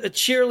filmed a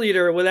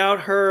cheerleader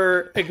without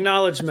her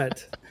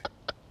acknowledgement?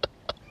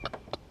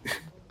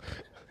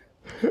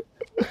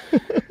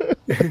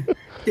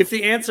 If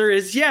the answer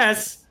is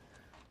yes,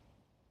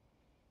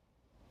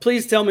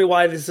 please tell me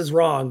why this is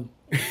wrong.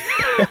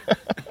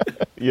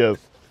 Yes.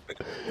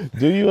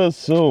 Do you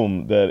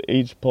assume that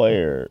each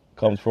player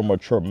comes from a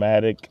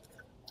traumatic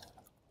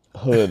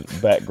hood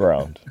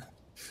background?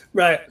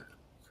 Right.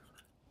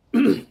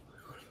 Do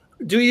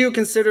you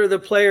consider the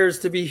players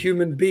to be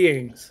human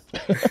beings?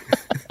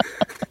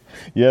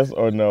 Yes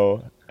or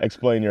no?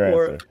 Explain your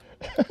answer.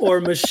 Or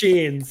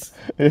machines?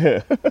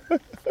 Yeah.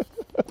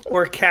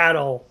 Or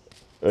cattle?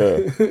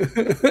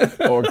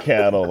 Or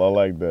cattle. I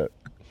like that.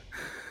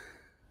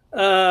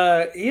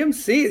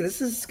 EMC,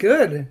 this is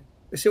good.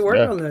 We should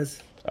work on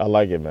this. I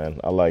like it, man.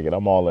 I like it.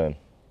 I'm all in.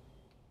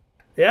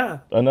 Yeah.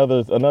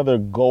 Another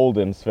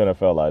golden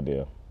NFL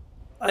idea.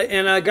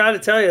 And I got to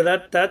tell you,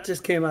 that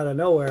just came out of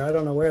nowhere. I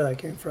don't know where that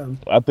came from.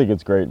 I think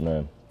it's great,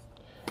 man.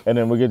 And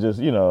then we could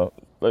just,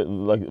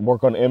 like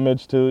work on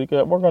image too. You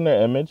could work on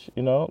their image,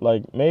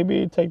 like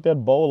maybe take that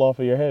bowl off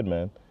of your head,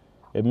 man.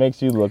 It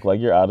makes you look like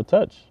you're out of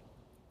touch.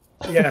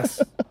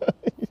 Yes.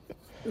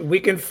 We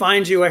can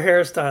find you a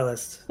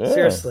hairstylist,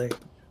 seriously,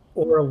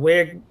 or a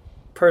wig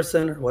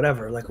person or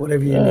whatever, like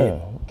whatever you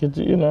need. Could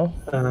you,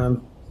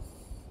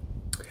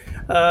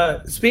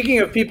 Speaking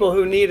of people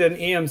who need an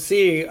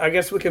EMC, I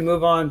guess we can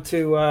move on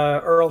to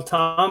Earl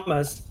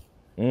Thomas.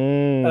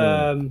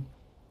 A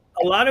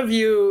lot of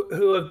you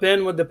who have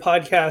been with the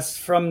podcast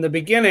from the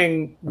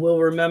beginning will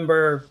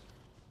remember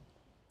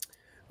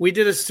we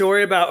did a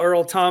story about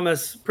Earl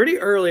Thomas pretty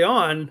early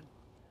on,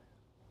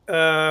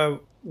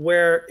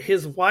 where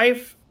his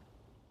wife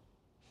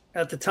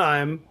at the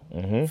time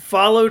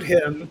followed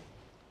him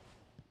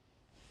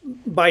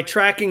by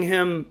tracking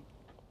him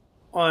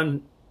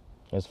on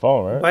his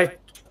phone, right?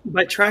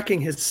 By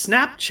tracking his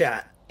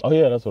Snapchat. Oh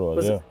yeah, that's what it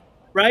was. Yeah.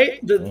 Right?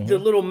 The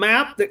little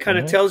map that kind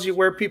of tells you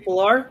where people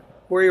are,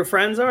 where your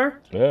friends are.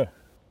 Yeah.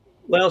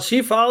 Well,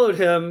 she followed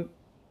him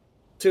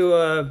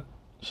to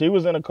She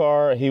was in a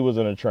car, he was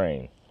in a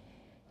train.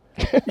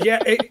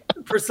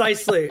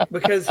 Precisely.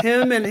 Because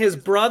him and his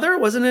brother,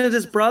 wasn't it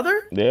his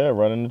brother? Yeah,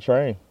 running the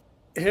train.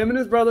 Him and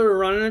his brother were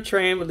running a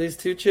train with these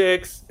two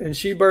chicks, and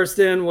she burst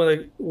in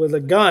with a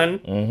gun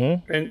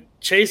and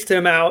chased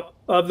him out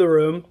of the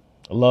room.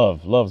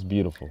 Love's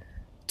beautiful.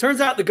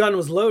 Turns out the gun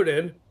was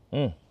loaded,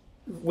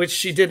 which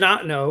she did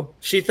not know.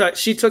 She thought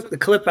she took the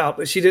clip out,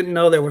 but she didn't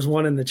know there was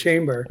one in the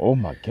chamber. Oh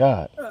my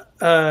God.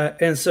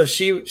 And so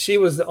she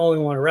was the only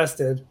one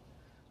arrested.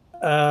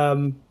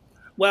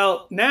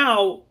 Well,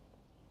 now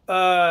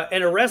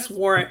an arrest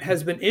warrant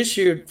has been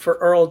issued for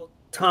Earl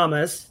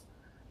Thomas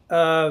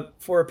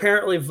for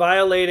apparently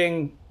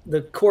violating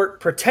the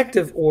court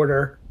protective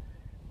order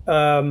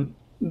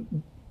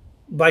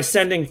by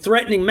sending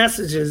threatening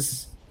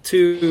messages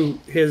to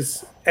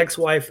his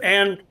ex-wife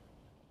and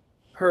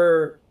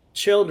her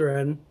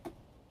children.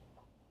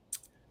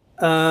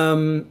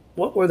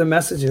 What were the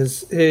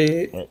messages?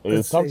 It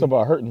talks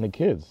about hurting the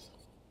kids.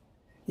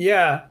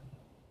 Yeah.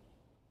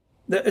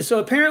 So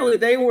apparently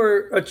they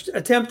were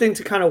attempting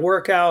to kind of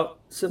work out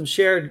some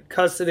shared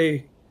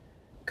custody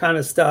kind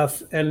of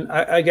stuff, and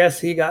I guess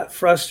he got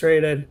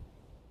frustrated.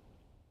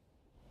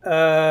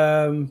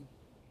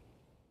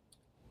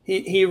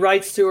 He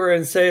writes to her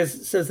and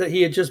says that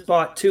he had just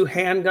bought 2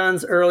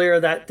 handguns earlier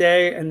that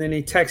day, and then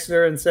he texted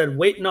her and said,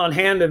 "Waiting on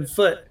hand and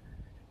foot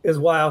is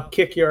why I'll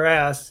kick your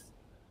ass."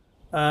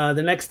 The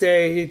next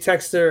day he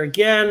texted her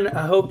again,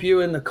 "I hope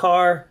you in the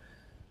car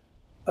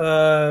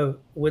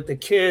with the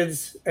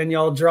kids and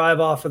y'all drive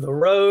off of the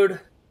road."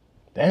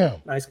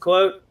 Damn. Nice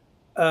quote.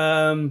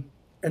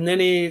 And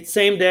then he,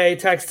 same day,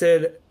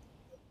 texted,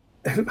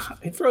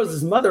 he throws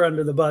his mother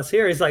under the bus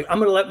here. He's like, "I'm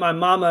going to let my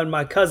mama and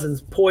my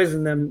cousins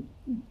poison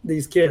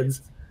these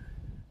kids."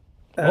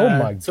 Oh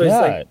my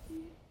God.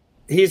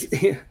 He's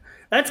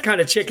that's kind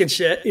of chicken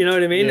shit. You know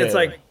what I mean? Yeah. It's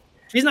like,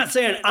 he's not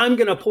saying, "I'm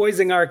going to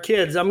poison our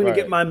kids. I'm going to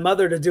get my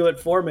mother to do it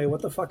for me."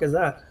 What the fuck is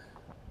that?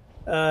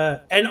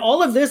 And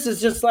all of this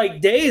is just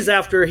like days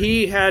after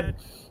he had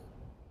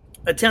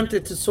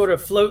attempted to sort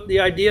of float the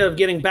idea of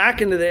getting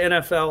back into the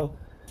NFL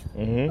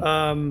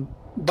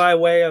by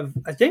way of,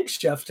 I think,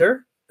 Schefter.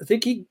 I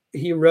think he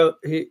broke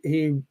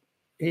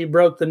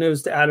the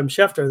news to Adam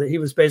Schefter that he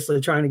was basically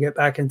trying to get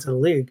back into the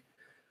league,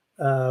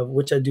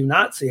 which I do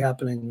not see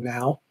happening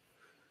now.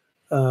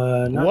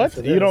 What?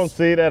 You don't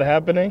see that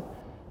happening?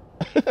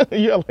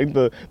 Yeah, like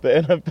the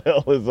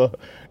NFL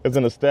is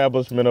an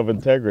establishment of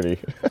integrity.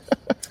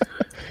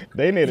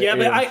 They need an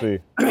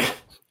AMC.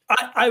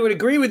 I would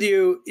agree with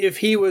you if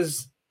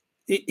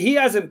he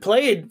hasn't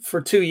played for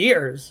 2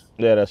 years.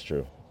 Yeah, that's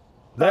true.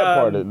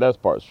 That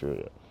part's true.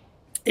 Yeah.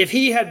 If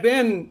he had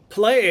been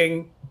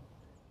playing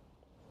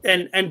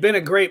and been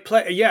a great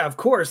player, yeah, of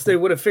course they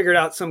would have figured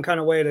out some kind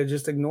of way to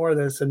just ignore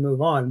this and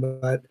move on.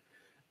 But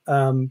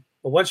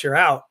once you're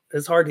out,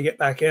 it's hard to get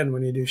back in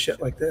when you do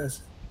shit like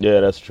this. Yeah,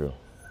 that's true.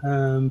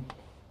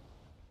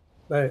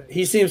 But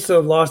he seems to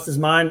have lost his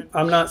mind.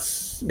 I'm not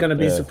going to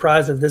be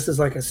surprised if this is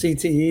like a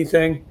CTE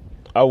thing.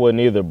 I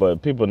wouldn't either,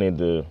 but he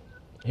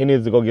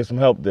needs to go get some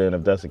help then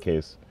if that's the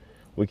case.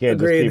 We can't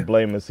just keep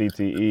blaming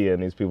CTE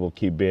and these people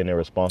keep being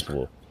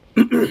irresponsible.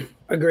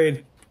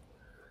 Agreed.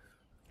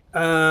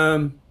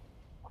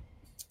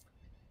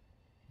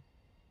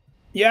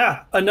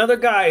 Yeah, another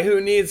guy who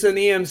needs an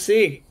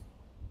EMC.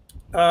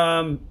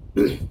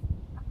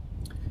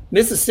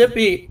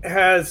 Mississippi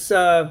has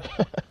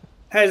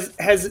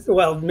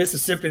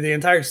Mississippi, the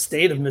entire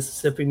state of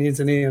Mississippi needs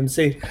an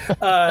EMC.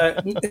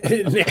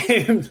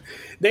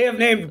 They have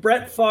named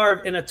Brett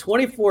Favre in a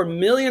 $24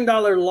 million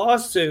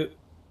lawsuit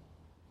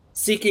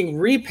seeking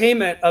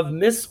repayment of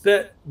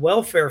misspent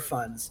welfare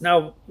funds.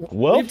 Now,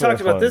 we've talked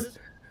about this.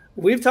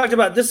 We've talked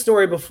about this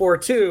story before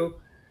too.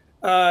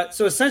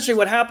 So essentially,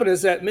 what happened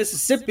is that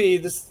Mississippi,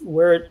 this is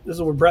where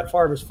Brett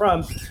Favre is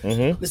from.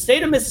 Mm-hmm. The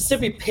state of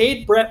Mississippi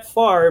paid Brett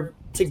Favre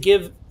to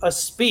give a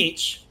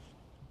speech.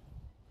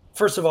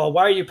 First of all,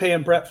 why are you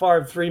paying Brett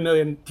Favre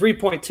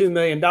 $3.2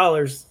 million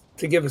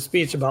to give a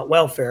speech about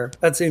welfare?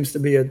 That seems to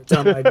be a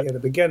dumb idea to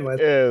begin with.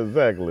 Yeah,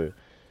 exactly.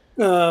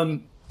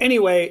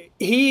 Anyway,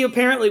 he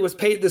apparently was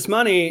paid this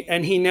money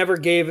and he never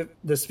gave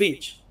the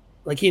speech.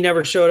 Like, he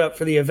never showed up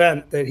for the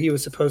event that he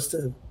was supposed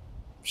to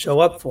show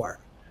up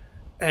for.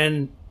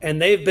 And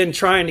they've been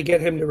trying to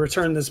get him to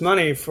return this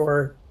money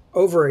for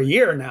over a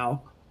year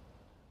now.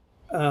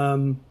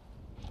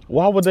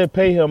 Why would they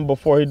pay him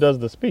before he does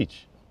the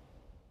speech?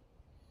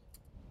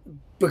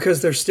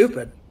 Because they're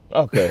stupid.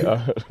 Okay.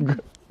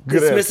 Good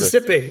it's answer.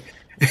 Mississippi.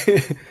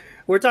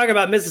 We're talking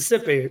about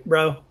Mississippi,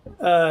 bro.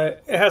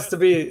 It has to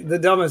be the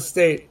dumbest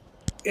state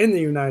in the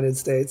United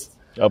States.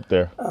 Up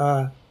there.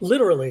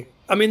 Literally.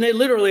 I mean, they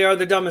literally are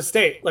the dumbest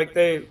state. Like,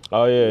 they.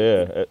 Oh,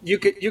 yeah. You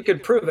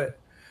could prove it.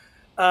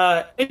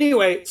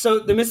 Anyway, so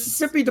the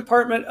Mississippi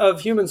Department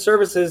of Human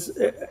Services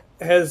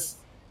has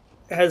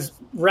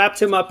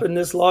wrapped him up in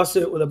this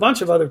lawsuit with a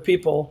bunch of other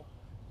people.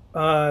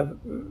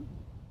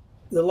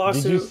 The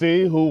lawsuit. Did you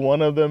see who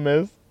one of them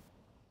is?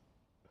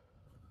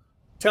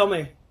 Tell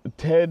me.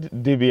 Ted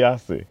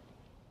DiBiase.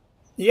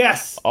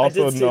 Yes,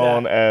 Also I did see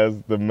known that.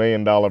 as the $1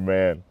 Million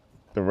Man,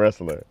 the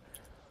wrestler.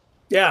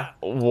 Yeah.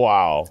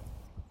 Wow.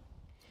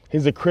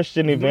 He's a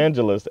Christian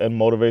evangelist and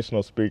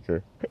motivational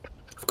speaker.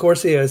 Of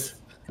course he is.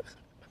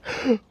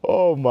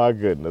 Oh my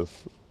goodness.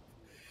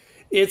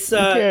 It's you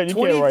can't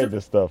write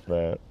this stuff,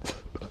 man.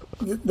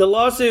 The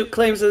lawsuit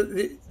claims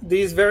that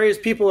these various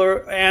people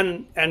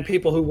and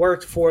people who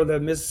worked for the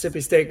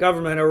Mississippi state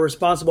government are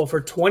responsible for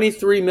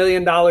 $23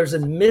 million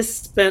in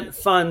misspent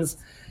funds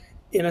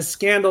in a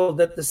scandal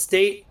that the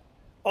state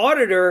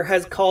auditor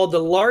has called the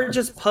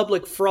largest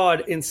public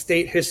fraud in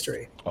state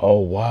history.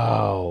 Oh,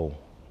 wow.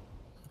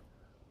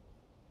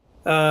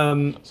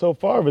 So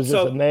Favre is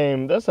just a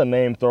name. That's a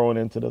name thrown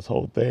into this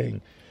whole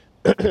thing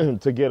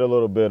to get a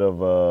little bit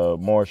of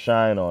more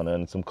shine on it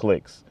and some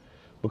clicks.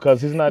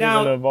 Because he's not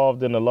even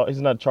involved in the law. He's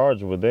not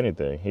charged with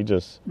anything. He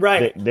just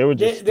they were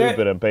just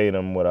stupid and paid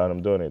him without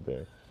him doing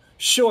anything.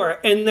 Sure,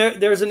 and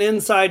there's an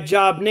inside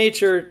job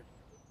nature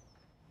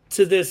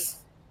to this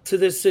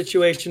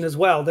situation as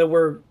well. There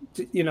were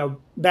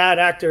bad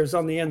actors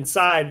on the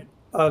inside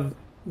of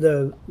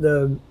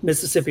the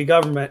Mississippi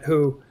government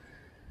who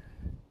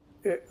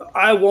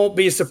I won't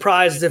be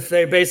surprised if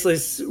they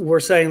basically were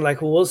saying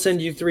like, well, we'll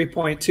send you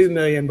 3.2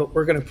 million, but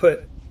we're going to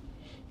put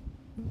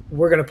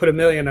 $1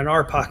 million in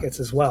our pockets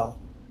as well.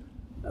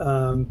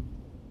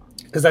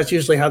 Because that's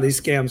usually how these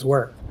scams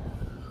work.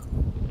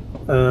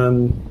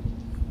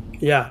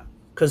 Yeah,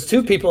 because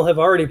 2 people have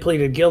already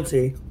pleaded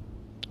guilty.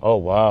 Oh,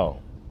 wow.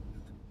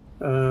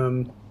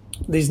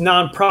 These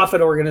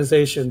nonprofit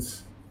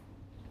organizations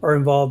are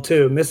involved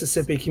too.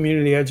 Mississippi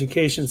Community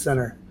Education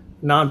Center,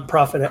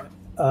 nonprofit.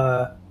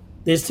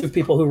 These 2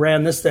 people who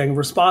ran this thing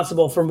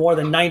responsible for more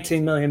than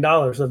 $19 million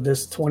of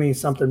this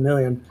 20-something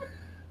million.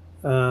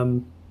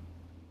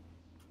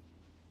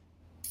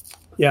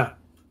 Yeah.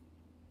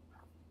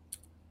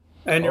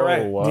 And you're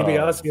right. Wow.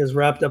 DiBiase is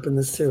wrapped up in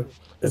this too.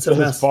 It's a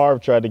mess. Favre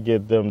tried to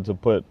get them to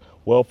put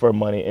welfare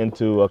money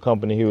into a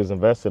company he was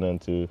invested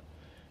into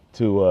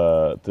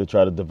to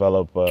try to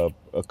develop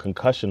a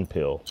concussion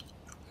pill.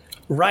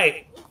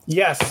 Right.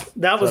 Yes.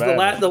 That was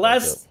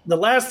the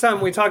last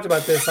time we talked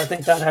about this. I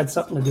think that had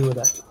something to do with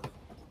it.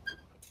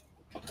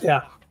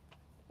 Yeah.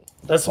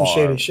 That's some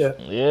shady shit.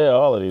 Yeah,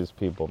 all of these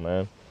people,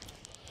 man.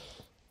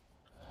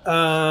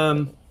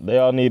 They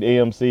all need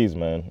EMCs,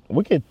 man.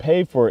 We could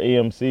pay for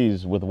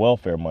EMCs with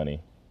welfare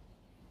money.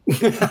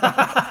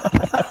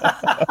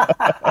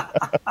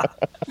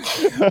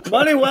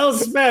 Money well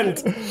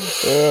spent.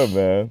 Yeah,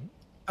 man.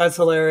 That's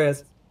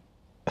hilarious.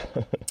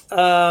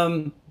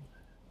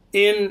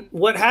 In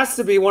what has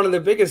to be one of the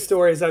biggest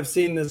stories I've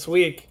seen this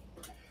week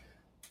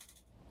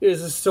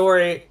is a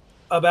story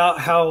about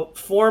how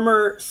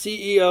former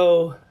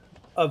CEO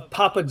of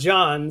Papa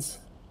John's,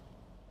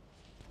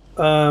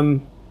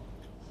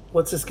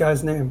 what's this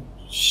guy's name?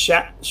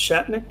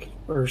 Shatnick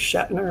or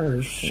Shatner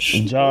or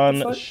John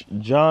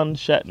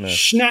Shatner.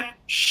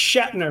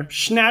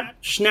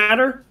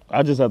 Schnatter.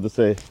 I just have to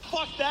say,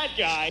 Fuck that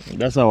guy.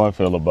 That's how I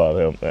feel about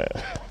him, man.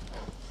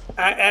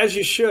 As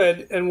you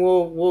should, and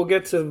we'll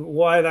get to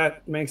why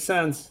that makes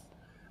sense.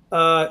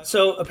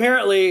 So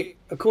apparently,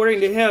 according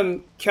to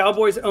him,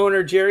 Cowboys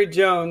owner Jerry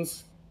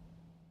Jones,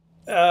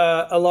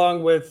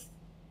 along with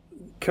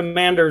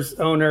Commanders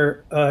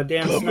owner,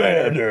 Dan Snyder,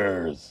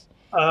 Commanders.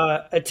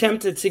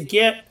 attempted to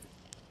get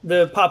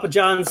the Papa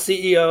John's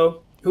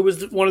CEO, who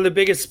was one of the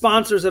biggest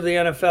sponsors of the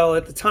NFL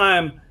at the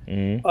time,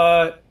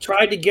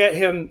 tried to get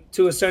him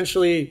to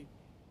essentially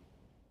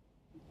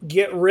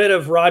get rid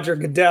of Roger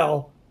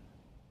Goodell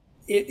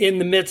in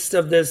the midst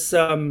of this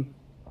Colin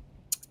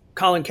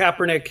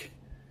Kaepernick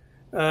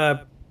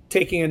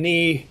taking a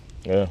knee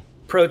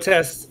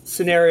protest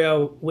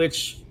scenario,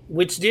 which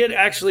did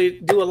actually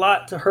do a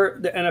lot to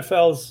hurt the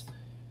NFL's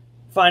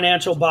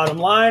financial bottom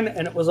line,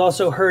 and it was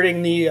also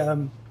hurting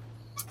the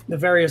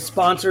various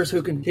sponsors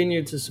who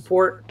continued to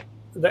support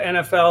the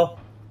NFL.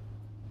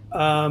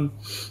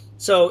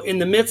 So in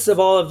the midst of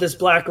all of this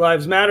Black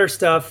Lives Matter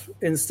stuff,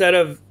 instead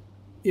of,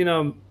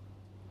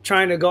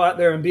 trying to go out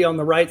there and be on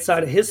the right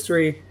side of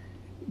history,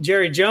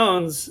 Jerry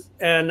Jones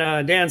and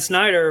Dan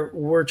Snyder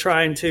were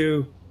trying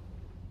to,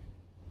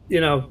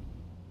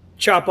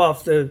 chop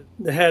off the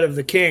head of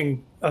the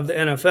king of the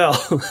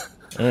NFL.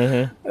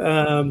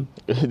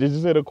 Did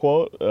you see the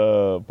quote?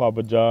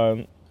 Papa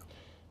John,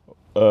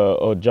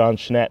 or John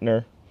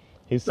Schnattner,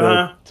 he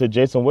said to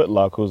Jason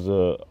Whitlock, who's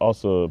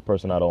also a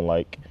person I don't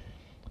like,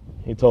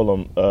 he told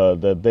him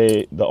that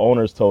the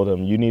owners told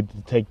him, you need to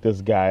take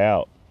this guy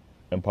out.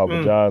 And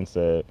Papa John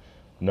said,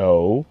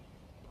 no,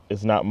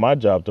 it's not my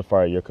job to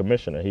fire your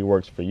commissioner. He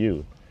works for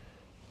you.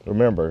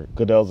 Remember,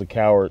 Goodell's a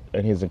coward,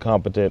 and he's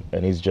incompetent,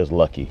 and he's just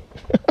lucky.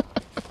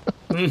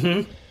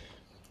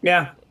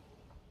 Yeah.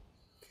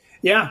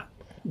 Yeah.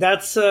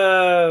 That's,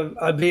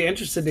 I'd be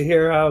interested to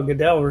hear how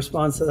Goodell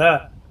responds to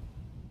that.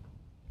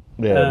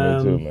 Yeah,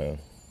 me too, man.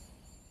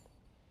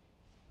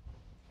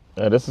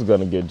 And this is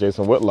going to get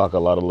Jason Whitlock a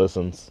lot of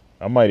listens.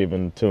 I might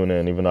even tune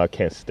in, even though I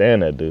can't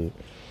stand that dude.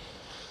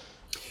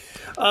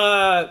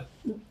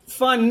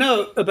 Fun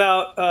note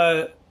about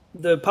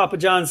the Papa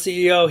John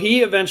CEO.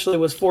 He eventually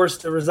was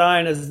forced to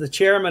resign as the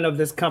chairman of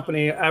this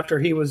company after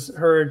he was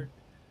heard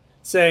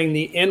saying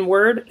the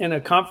N-word in a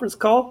conference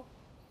call.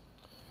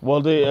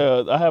 Well,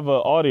 I have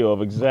an audio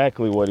of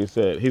exactly what he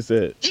said. He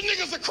said, "You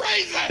niggas are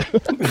crazy."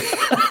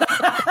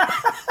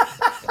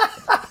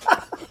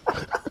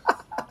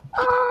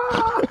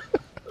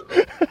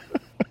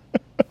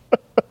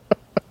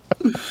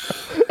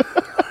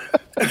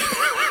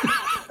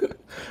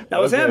 That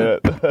was him.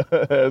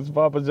 That's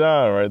Papa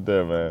John right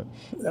there, man.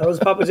 That was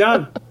Papa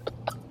John.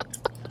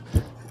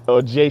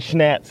 Or Jay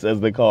Schnatz,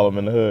 as they call him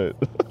in the hood.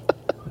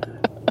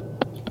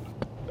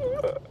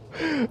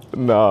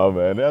 No,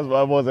 man.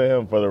 I wasn't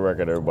him, for the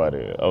record,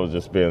 everybody. I was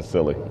just being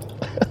silly.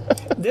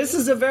 This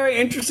is a very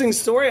interesting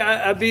story.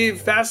 I'd be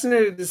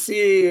fascinated to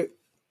see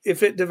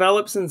if it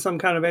develops in some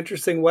kind of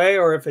interesting way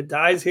or if it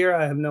dies here.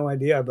 I have no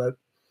idea. But,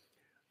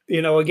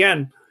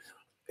 again,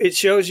 it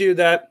shows you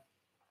that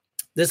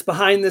this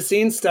behind the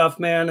scenes stuff,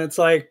 man, it's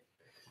like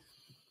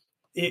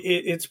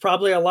it's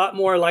probably a lot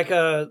more like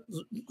an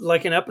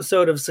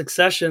episode of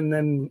Succession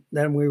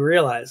than we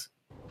realize.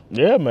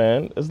 Yeah,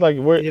 man. It's like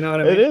You know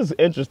what I mean? It is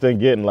interesting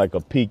getting like a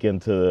peek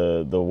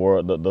into the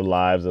world, the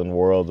lives and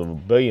worlds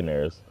of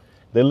billionaires.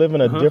 They live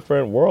in a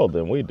different world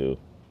than we do.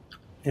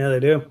 Yeah,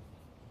 they do.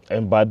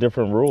 And by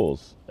different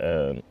rules.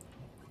 And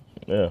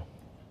yeah.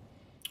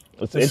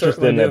 It's They interesting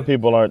certainly that do.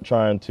 people aren't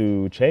trying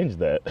to change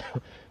that.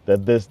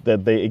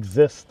 that they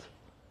exist.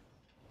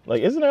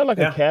 Like, isn't there like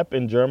a cap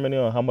in Germany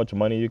on how much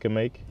money you can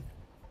make?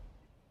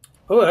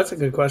 Oh, that's a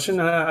good question.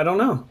 I don't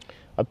know.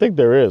 I think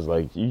there is.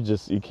 Like,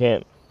 you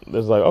can't.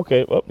 There's like,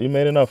 okay, well, you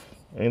made enough.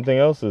 Anything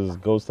else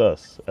goes to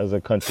us as a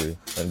country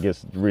and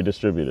gets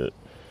redistributed.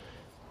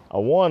 I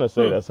want to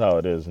say that's how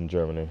it is in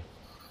Germany.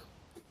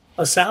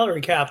 A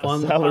salary cap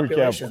on Salary the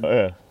cap. population.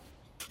 Yeah.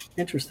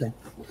 Interesting.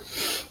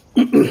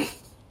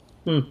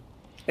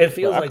 It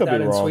feels I like could that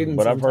be in wrong, Sweden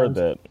but I've heard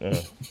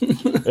sometimes.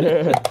 that.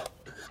 Yeah.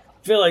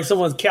 I feel like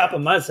someone's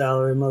capping my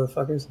salary,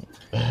 motherfuckers.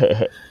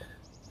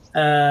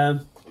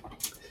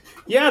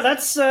 Yeah,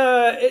 that's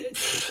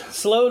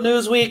slow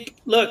news week.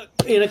 Look,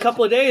 in a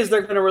couple of days,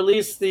 they're going to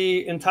release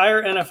the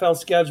entire NFL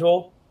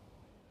schedule,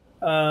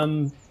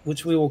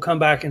 which we will come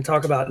back and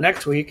talk about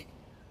next week.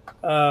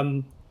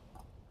 But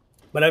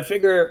I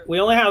figure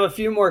we only have a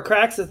few more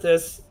cracks at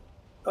this.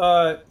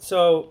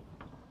 So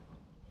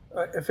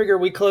I figure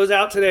we close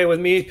out today with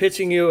me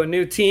pitching you a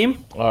new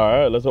team.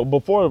 All right.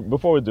 Before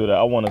we do that,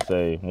 I want to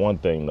say one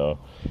thing though,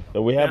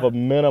 that we have a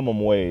minimum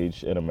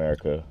wage in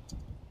America.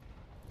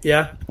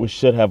 Yeah, We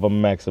should have a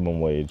maximum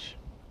wage.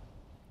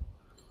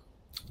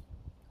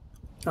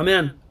 I'm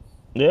in.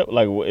 Yep.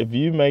 Like if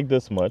you make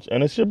this much,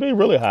 and it should be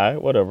really high,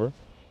 whatever.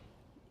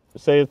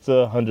 Say it's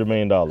 $100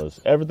 million.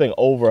 Everything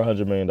over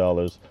 $100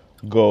 million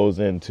goes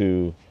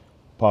into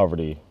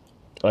poverty,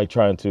 like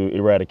trying to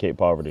eradicate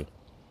poverty.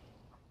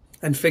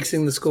 And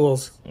fixing the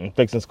schools. And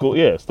fixing school,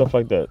 yeah, stuff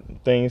like that.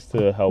 Things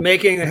to help.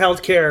 Making the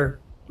healthcare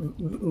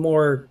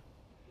more,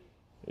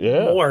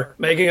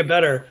 making it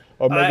better.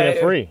 Or making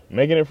it free.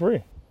 Making it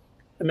free.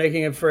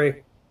 Making it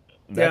free.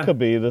 That could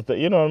be you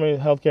know what I mean?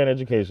 Healthcare and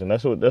education.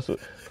 That's what, because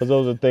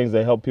those are things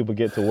that help people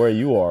get to where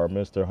you are,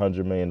 Mr.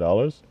 $100 million.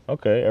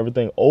 Okay,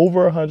 everything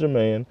over $100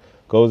 million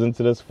goes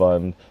into this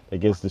fund that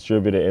gets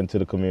distributed into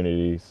the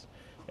communities.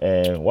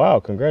 And wow,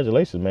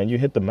 congratulations, man! You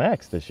hit the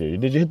max this year.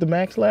 Did you hit the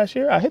max last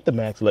year? I hit the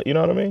max. You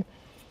know what I mean?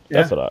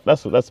 Yeah.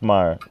 That's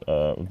my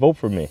vote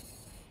for me.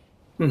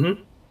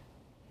 Mm-hmm.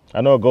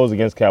 I know it goes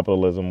against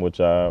capitalism, which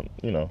No,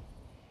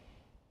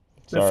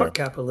 sorry. fuck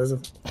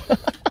capitalism.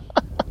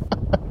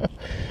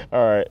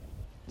 All right.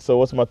 So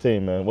what's my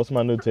team, man? What's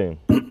my new team?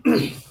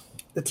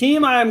 The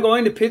team I am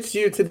going to pitch to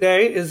you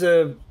today is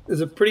a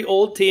pretty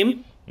old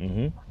team.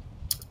 Mm-hmm.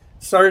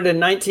 Started in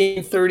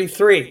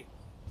 1933.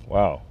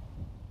 Wow.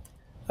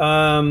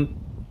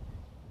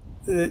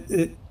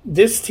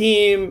 This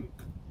team.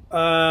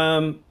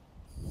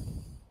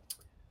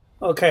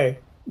 Okay.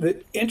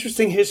 The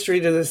interesting history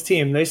to this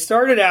team. They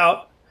started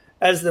out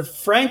as the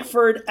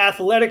Frankfurt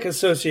Athletic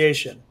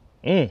Association.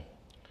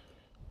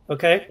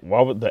 Okay.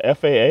 Why would the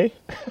FAA?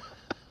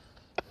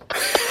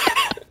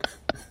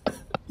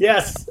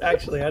 Yes,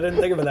 actually, I didn't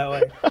think of it that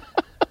way.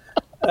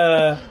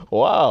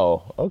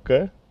 Wow.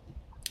 Okay.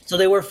 So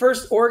they were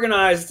first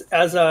organized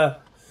as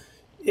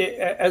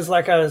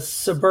like a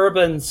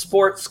suburban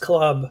sports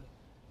club,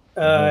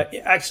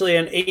 actually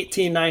in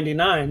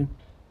 1899.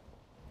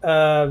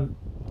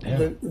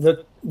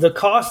 The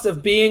cost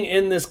of being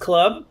in this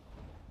club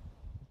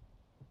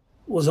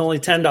was only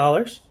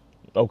 $10.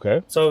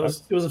 Okay. So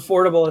it was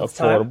affordable at the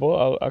time.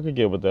 Affordable. I could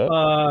get with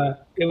that.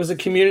 It was a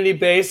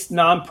community-based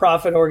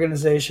nonprofit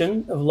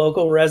organization of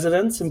local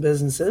residents and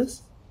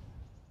businesses.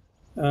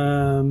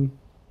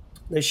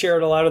 They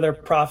shared a lot of their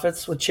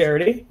profits with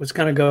charity, which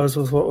kind of goes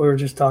with what we were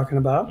just talking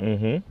about.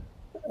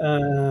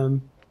 Mm-hmm.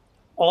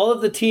 All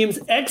of the team's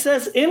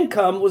excess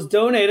income was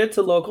donated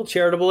to local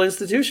charitable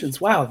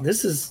institutions. Wow,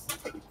 this is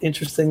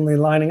interestingly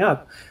lining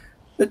up.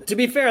 But to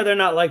be fair, they're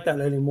not like that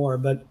anymore,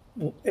 but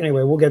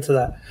anyway, we'll get to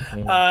that.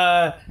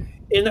 Mm-hmm.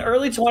 In the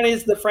early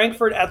 1920s, the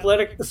Frankfurt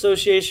Athletic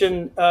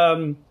Association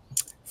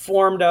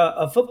formed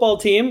a football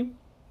team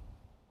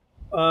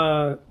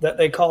that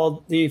they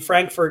called the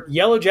Frankfurt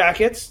Yellow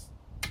Jackets.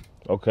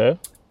 Okay.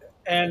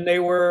 And they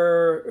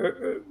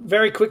were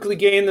very quickly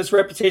gained this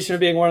reputation of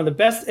being one of the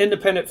best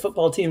independent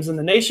football teams in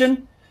the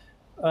nation.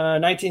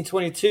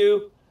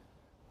 1922,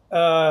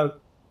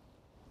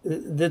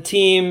 the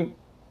team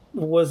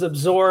was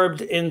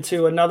absorbed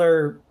into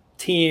another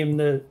team,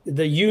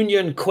 the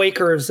Union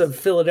Quakers of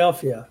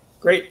Philadelphia.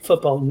 Great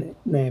football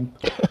name.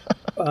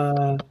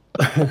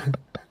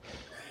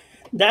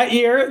 That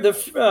year,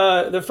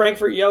 the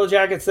Frankfurt Yellow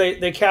Jackets,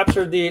 they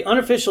captured the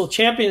unofficial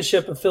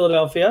championship of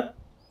Philadelphia.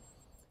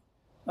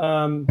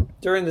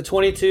 During the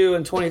 22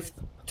 and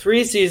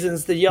 23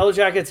 seasons, the Yellow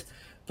Jackets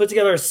put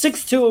together a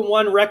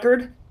 6-2-1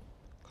 record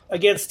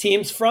against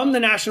teams from the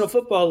National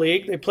Football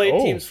League. They played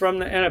teams from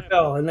the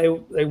NFL, and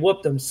they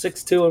whooped them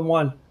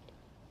 6-2-1,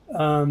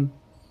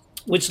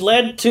 which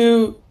led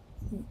to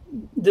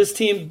this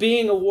team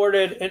being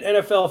awarded an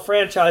NFL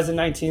franchise in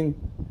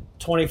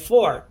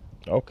 1924.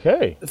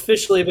 Okay.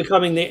 Officially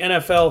becoming the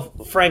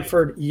NFL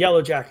Frankfurt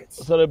Yellow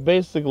Jackets. So they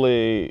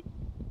basically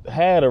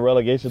had a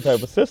relegation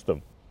type of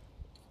system.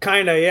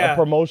 Kinda, yeah. A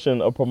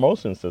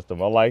promotion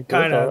system. I like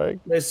this. Kinda. Right.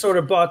 They sort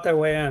of bought their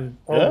way in,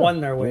 or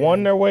won their way in.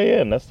 Won their way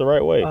in. That's the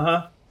right way.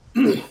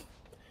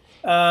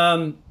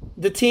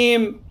 The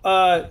team,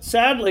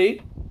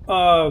 sadly,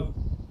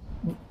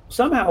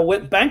 somehow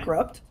went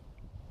bankrupt,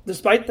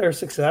 despite their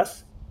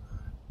success.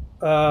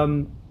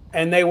 And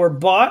they were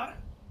bought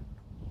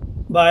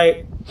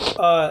by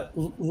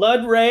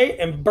Lud Ray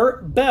and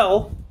Bert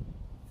Bell,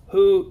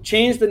 who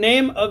changed the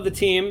name of the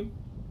team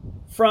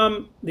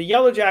from the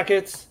Yellow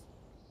Jackets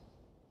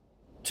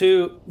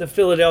to the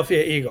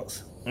Philadelphia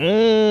Eagles.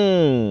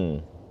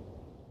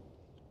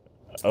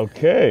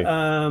 Okay.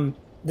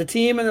 The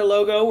team and the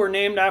logo were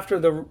named after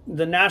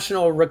the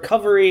National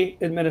Recovery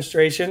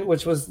Administration,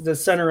 which was the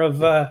center of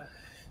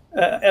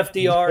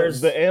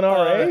FDR's... The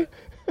NRA?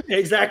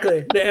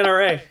 Exactly, the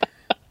NRA.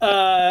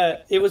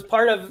 It was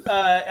part of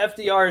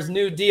FDR's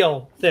New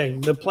Deal thing,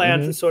 the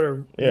plan to sort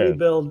of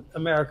rebuild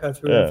America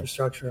through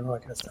infrastructure and all that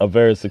kind of stuff. A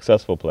very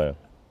successful plan.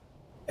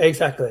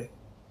 Exactly.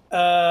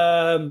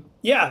 So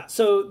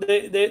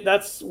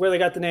that's where they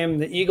got the name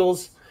the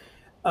Eagles.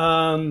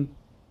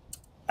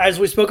 As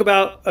we spoke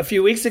about a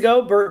few weeks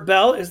ago, Bert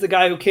Bell is the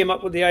guy who came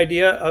up with the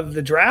idea of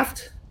the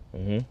draft.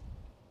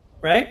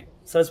 Right?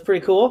 So that's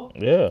pretty cool.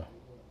 Yeah.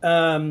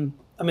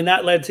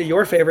 That led to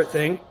your favorite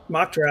thing,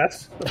 mock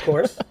drafts, of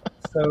course.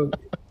 So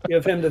you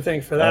have him to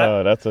thank for that.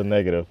 Oh, that's a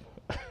negative.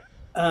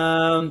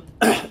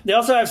 They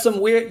also have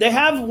they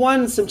have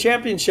won some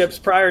championships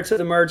prior to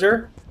the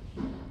merger.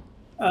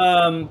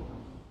 They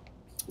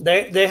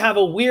have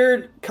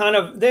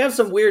they have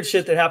some weird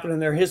shit that happened in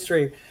their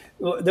history.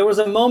 There was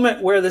a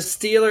moment where the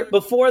Steelers,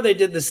 before they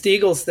did the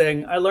Steagles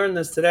thing, I learned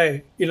this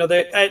today.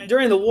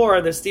 During the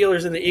war, the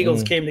Steelers and the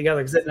Eagles came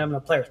together because they didn't have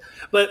enough players.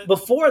 But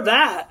before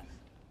that,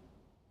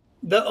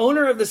 the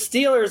owner of the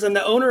Steelers and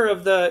the owner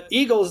of the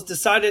Eagles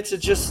decided to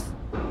just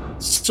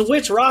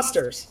switch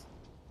rosters.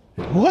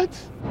 What?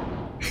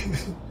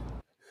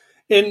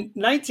 In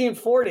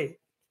 1940,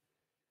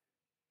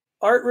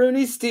 Art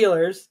Rooney's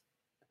Steelers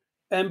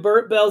and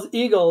Bert Bell's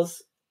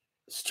Eagles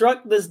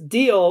struck this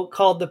deal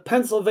called the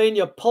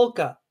Pennsylvania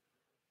Polka,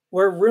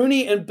 where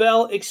Rooney and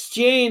Bell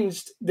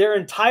exchanged their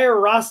entire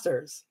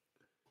rosters.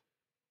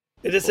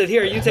 They just said,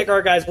 here, you take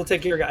our guys, we'll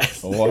take your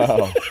guys.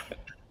 Wow.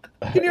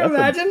 Can you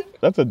imagine?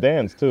 That's a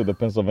dance, too, the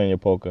Pennsylvania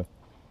polka.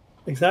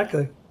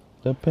 Exactly.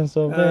 The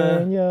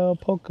Pennsylvania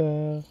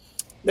polka.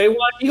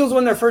 Eagles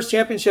won their first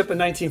championship in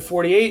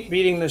 1948,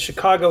 beating the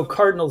Chicago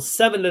Cardinals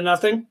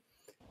 7-0.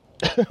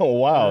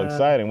 Wow,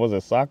 exciting. Was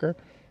it soccer?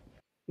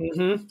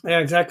 Mm-hmm. Yeah,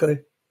 exactly.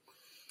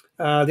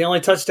 The only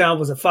touchdown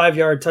was a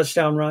 5-yard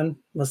touchdown run.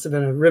 Must have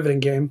been a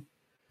riveting game.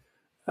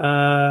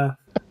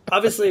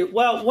 Obviously,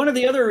 well, one of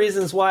the other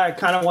reasons why I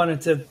kind of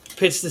wanted to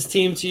pitch this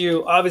team to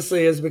you,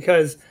 obviously, is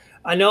because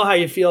I know how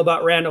you feel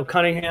about Randall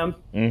Cunningham.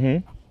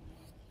 Mm-hmm.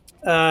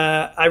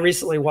 I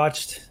recently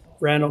watched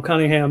Randall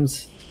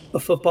Cunningham's A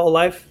Football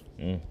Life.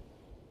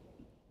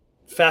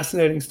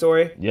 Fascinating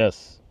story.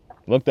 Yes.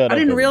 Look that up. I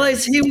didn't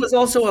realize he was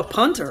also a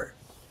punter.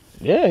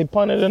 Yeah, he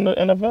punted in the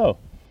NFL.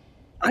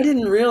 I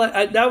didn't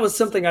realize. That was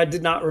something I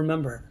did not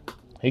remember.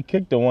 He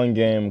kicked the one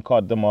game,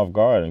 caught them off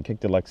guard, and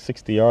kicked it like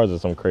 60 yards or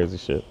some crazy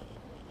shit.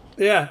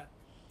 Yeah.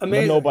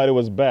 Amazing. But nobody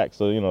was back,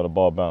 so, the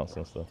ball bounced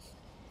and stuff.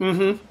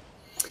 Mm-hmm.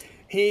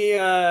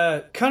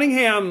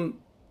 Cunningham,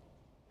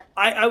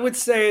 I would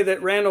say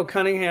that Randall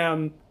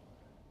Cunningham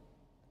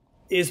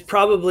is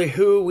probably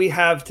who we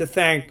have to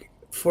thank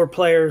for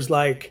players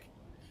like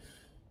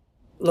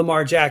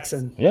Lamar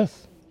Jackson.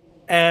 Yes.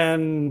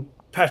 And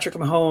Patrick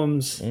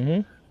Mahomes.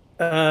 Mm-hmm.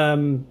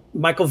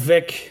 Michael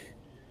Vick,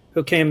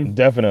 who came.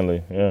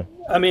 Definitely, yeah.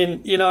 I mean,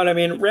 you know what I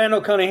mean?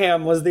 Randall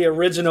Cunningham was the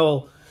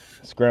original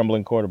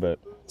scrambling quarterback.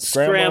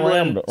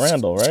 Scrambling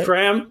Randall,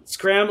 right?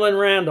 Scrambling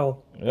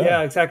Randall.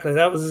 Yeah, exactly.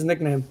 That was his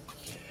nickname.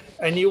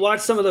 And you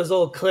watch some of those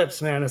old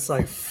clips, man. It's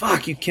like,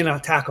 fuck, you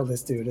cannot tackle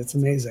this dude. It's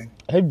amazing.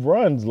 He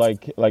runs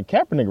like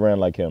Kaepernick ran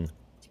like him.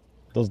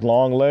 Those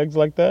long legs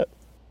like that.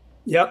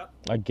 Yep.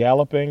 Like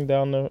galloping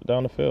down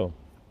the field.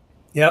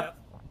 Yep.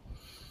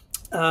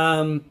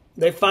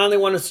 They finally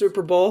won a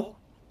Super Bowl.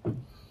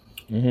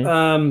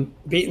 Mm-hmm.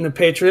 Beating the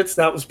Patriots.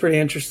 That was pretty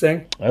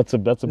interesting. That's a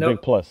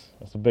big plus.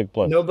 That's a big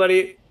plus.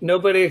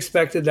 Nobody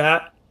expected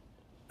that.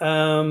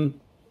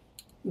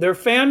 Their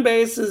fan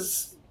base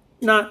is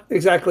not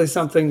exactly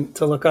something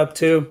to look up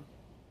to.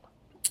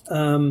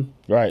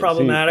 Right.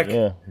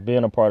 Problematic.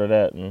 Being a part of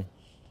that.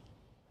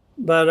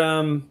 But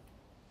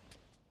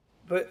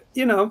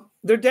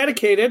they're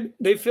dedicated.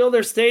 They fill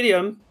their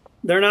stadium.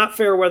 They're not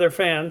fair weather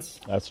fans.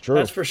 That's true.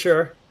 That's for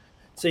sure.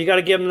 So you got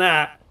to give them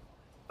that.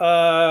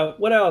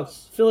 What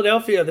else?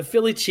 Philadelphia, the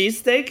Philly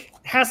cheesesteak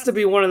has to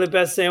be one of the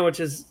best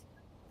sandwiches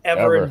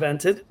ever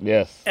invented.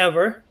 Yes.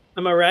 Ever.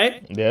 Am I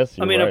right? Yes,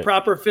 you're right. A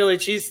proper Philly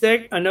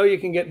cheesesteak. I know you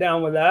can get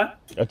down with that.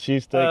 A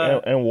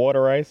cheesesteak and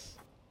water ice.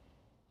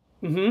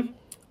 Mm-hmm.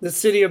 The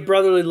city of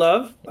brotherly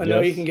love. I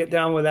know you can get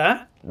down with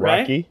that.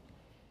 Rocky.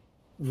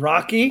 Right?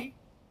 Rocky.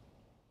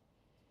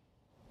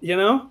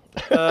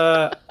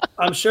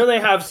 I'm sure they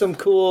have some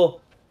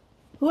cool.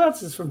 Who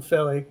else is from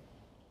Philly?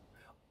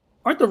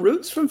 Aren't the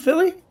Roots from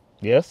Philly?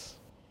 Yes,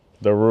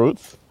 the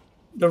Roots.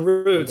 The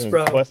Roots,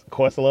 bro.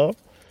 Questlove.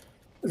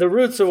 The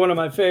Roots are one of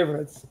my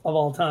favorites of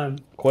all time.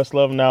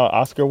 Questlove, now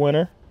Oscar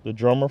winner, the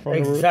drummer from the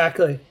Roots.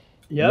 Exactly.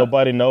 Yep.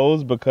 Nobody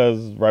knows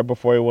because right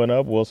before he went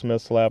up, Will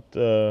Smith slapped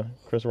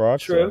Chris Rock.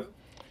 True.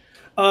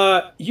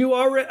 So.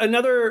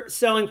 Another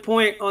selling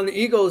point on the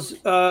Eagles.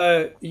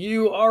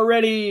 You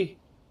already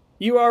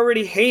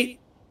hate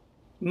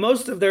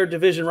most of their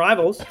division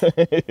rivals.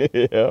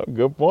 Yeah,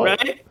 good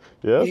point. Right?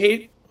 Yeah.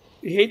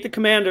 You hate the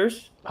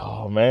Commanders.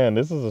 Oh man,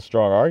 this is a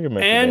strong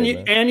argument. And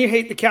you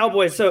hate the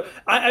Cowboys. So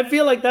I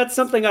feel like that's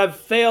something I've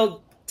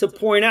failed to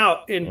point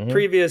out in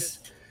previous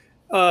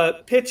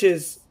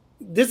pitches.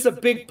 This is a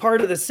big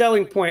part of the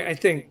selling point, I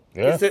think,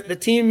 is that the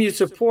team you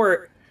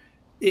support,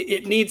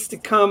 it needs to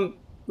come,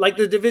 like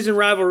the division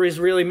rivalries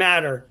really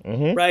matter,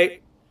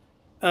 right?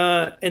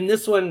 And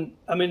this one,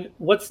 I mean,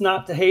 what's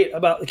not to hate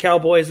about the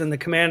Cowboys and the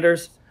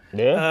Commanders?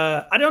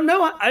 Yeah. I don't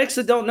know. I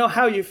actually don't know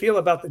how you feel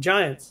about the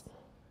Giants.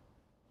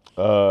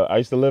 I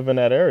used to live in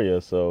that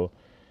area, so.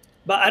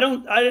 But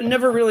I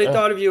never really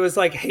thought of you as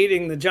like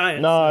hating the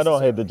Giants. No, I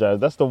don't hate the Giants.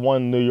 That's the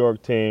one New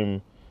York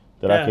team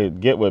that I could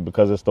get with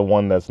because it's the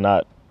one that's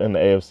not in the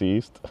AFC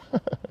East.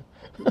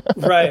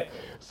 Right.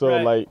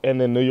 So and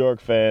then New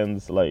York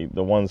fans, like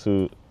the ones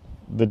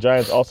the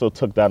Giants also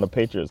took down the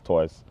Patriots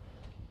twice.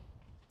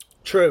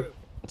 True.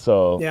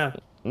 So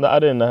no, I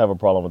didn't have a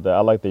problem with that.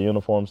 I like the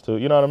uniforms too.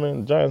 You know what I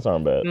mean? The Giants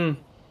aren't bad.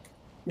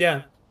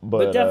 Yeah.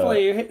 But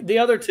definitely the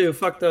other two,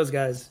 fuck those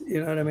guys.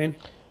 You know what I mean?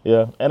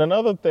 Yeah. And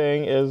another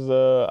thing is,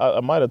 I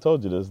might have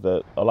told you this,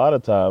 that a lot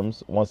of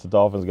times once the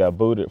Dolphins got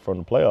booted from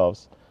the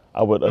playoffs,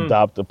 I would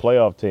adopt the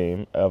playoff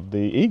team of the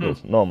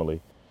Eagles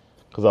normally.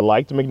 Because I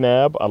liked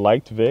McNabb. I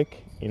liked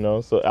Vic.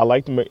 So I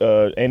liked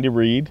Andy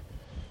Reid.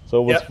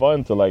 So it was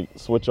fun to like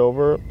switch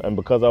over. And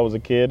because I was a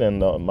kid and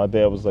my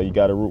dad was like, you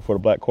got to root for the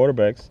black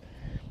quarterbacks,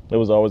 it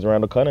was always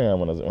Randall Cunningham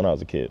when I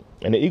was a kid.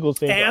 And the Eagles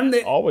team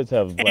always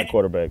have black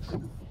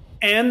quarterbacks.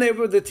 And they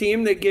were the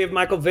team that gave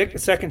Michael Vick a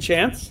second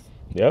chance.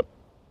 Yep.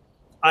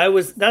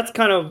 That's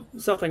kind of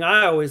something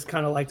I always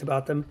kind of liked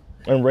about them.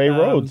 And Ray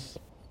Rhodes,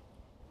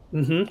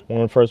 one of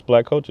the first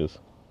black coaches.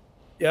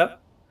 Yep.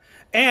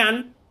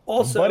 And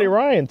also Buddy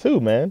Ryan too,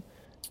 man.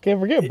 Can't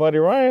forget Buddy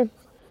Ryan.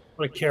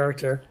 What a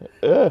character.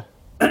 Yeah.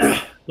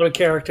 What a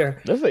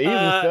character. That's an easy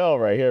sell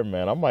right here,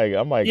 man. I might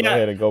go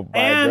ahead and go buy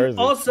a jersey. And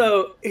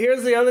also,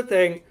 here's the other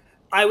thing.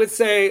 I would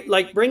say,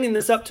 like, bringing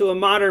this up to a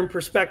modern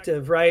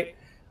perspective, right?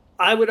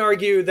 I would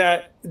argue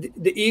that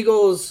the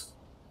Eagles,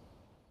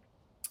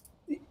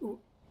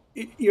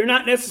 you're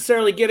not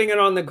necessarily getting it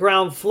on the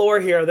ground floor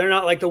here. They're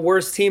not like the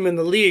worst team in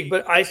the league,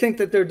 but I think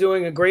that they're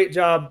doing a great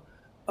job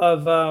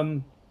of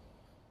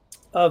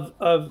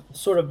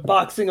sort of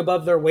boxing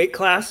above their weight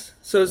class,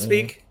 so to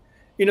speak.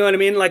 You know what I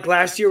mean? Like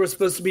last year was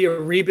supposed to be a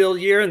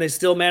rebuild year, and they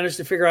still managed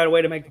to figure out a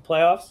way to make the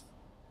playoffs.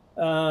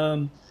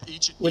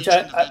 Each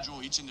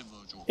individual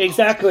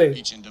exactly. coach,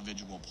 each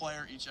individual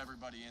player,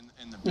 everybody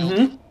in the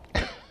building.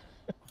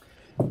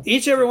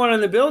 Everyone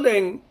in the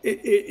building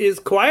is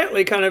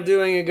quietly kind of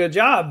doing a good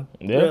job,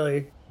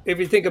 really, if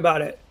you think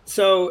about it.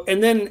 So,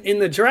 and then in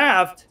the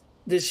draft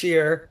this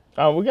year,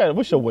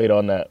 we should wait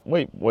on that.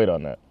 Wait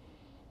on that.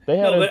 They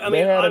had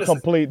a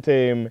complete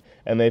team,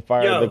 and they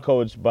fired the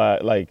coach by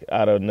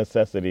out of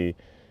necessity.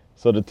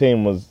 So the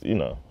team was,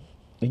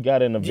 he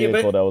got in a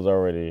vehicle that was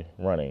already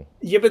running.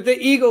 Yeah, but the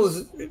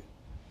Eagles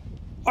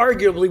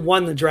arguably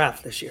won the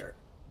draft this year.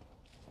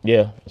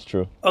 Yeah, it's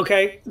true.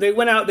 Okay, they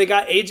went out, they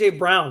got A.J.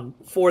 Brown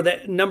for the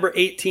number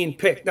 18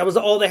 pick. That was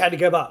all they had to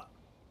give up.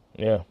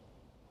 Yeah.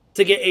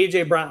 To get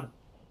A.J. Brown.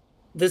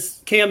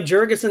 This Cam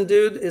Jurgensen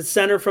dude is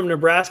center from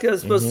Nebraska,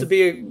 is supposed to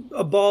be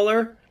a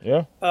baller.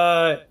 Yeah.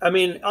 I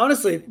mean,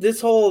 honestly, this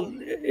whole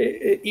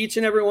each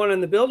and every one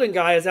in the building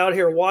guy is out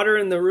here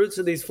watering the roots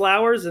of these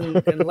flowers and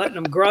letting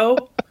them grow,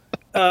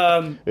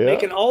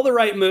 making all the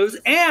right moves.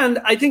 And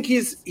I think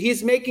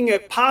he's making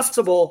it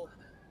possible.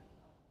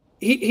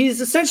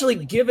 He's essentially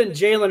given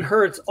Jalen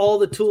Hurts all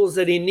the tools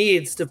that he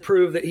needs to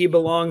prove that he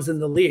belongs in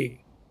the league.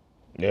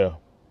 Yeah.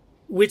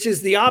 Which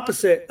is the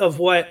opposite of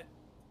what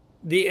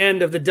the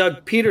end of the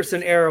Doug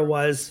Peterson era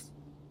was,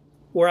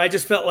 where I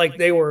just felt like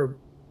they were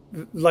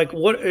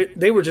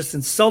just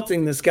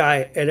insulting this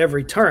guy at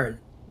every turn.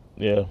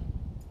 Yeah.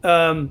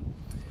 And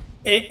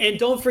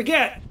don't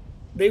forget,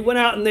 they went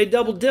out and they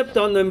double dipped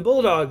on them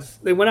Bulldogs.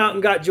 They went out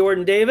and got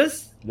Jordan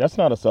Davis. That's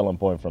not a selling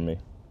point for me.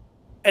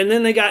 And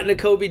then they got into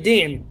Kobe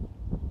Dean.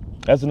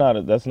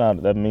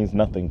 That means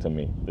nothing to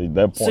me.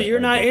 That point so you're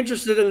not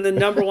interested in the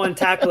number one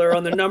tackler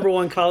on the number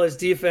one college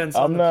defense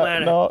on the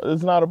planet? No,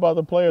 it's not about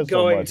the players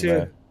so much,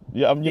 man.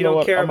 Yeah, you know don't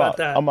what? care about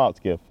that. I'm out,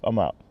 Skip. I'm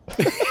out.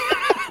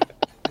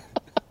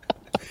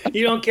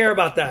 You don't care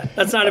about that.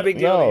 That's not a big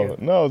deal to you.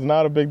 No, it's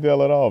not a big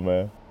deal at all,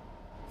 man.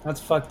 That's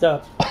fucked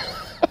up.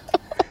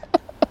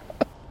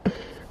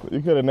 You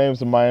could have named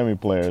some Miami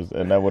players,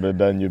 and that would have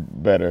done you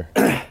better.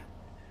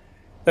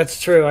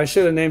 That's true. I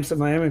should have named some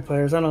Miami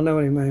players. I don't know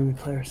any Miami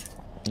players.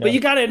 Yeah. But you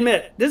got to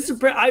admit, this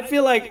is. I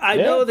feel like I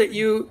know that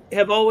you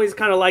have always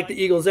kind of liked the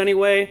Eagles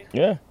anyway.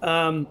 Yeah.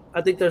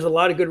 I think there's a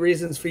lot of good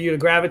reasons for you to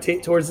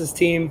gravitate towards this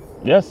team.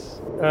 Yes.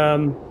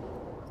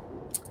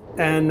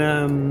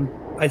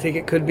 I think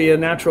it could be a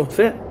natural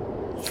fit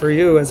for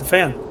you as a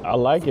fan. I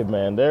like it,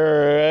 man.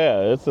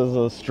 This is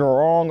a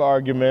strong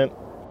argument.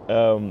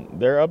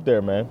 They're up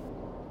there, man.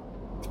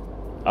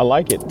 I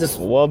like it.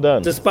 Well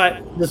done.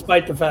 Despite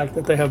the fact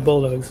that they have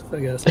Bulldogs,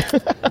 I guess.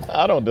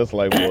 I don't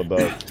dislike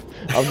Bulldogs.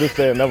 I'm just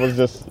saying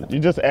you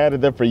just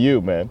added that for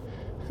you, man.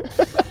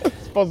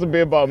 It's supposed to be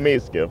about me,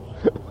 Skip.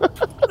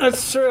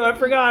 That's true. I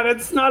forgot.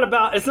 It's not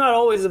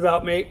always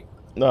about me.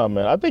 No,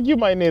 man. I think you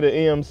might need an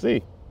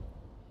EMC.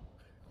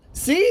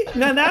 See?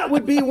 Now that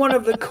would be one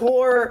of the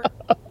core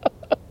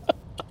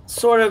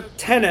sort of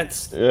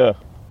tenets of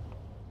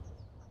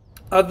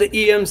the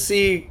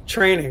EMC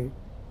training.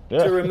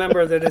 To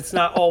remember that it's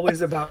not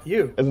always about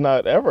you. It's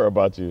not ever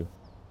about you.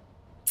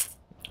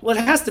 Well,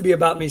 it has to be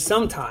about me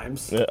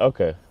sometimes. Yeah,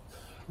 okay.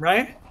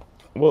 Right?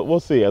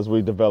 We'll see as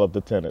we develop the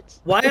tenets.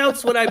 Why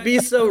else would I be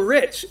so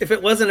rich if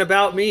it wasn't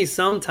about me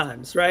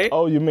sometimes, right?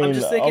 Oh, you mean,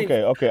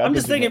 okay. I'm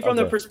just thinking from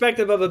the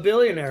perspective of a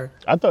billionaire.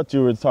 I thought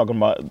you were talking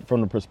about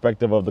from the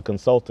perspective of the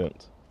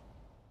consultant.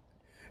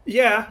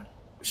 Yeah.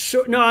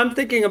 Sure. No, I'm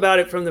thinking about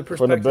it from the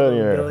perspective of the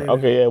billionaire. Of a billionaire.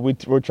 Okay, yeah,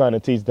 we're trying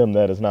to teach them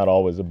that it's not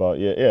always about,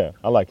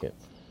 I like it.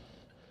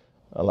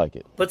 I like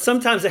it. But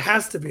sometimes it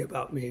has to be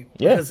about me.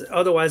 Yeah. Because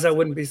otherwise I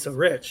wouldn't be so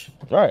rich.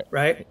 Right.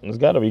 Right? It's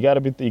got to be.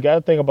 You got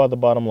to think about the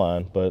bottom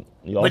line, but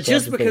you also But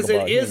just have to because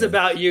think it is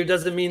about you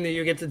doesn't mean that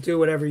you get to do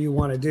whatever you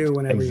want to do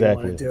whenever you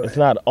want to do it. It's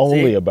not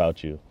only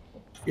about you.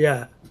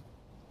 Yeah.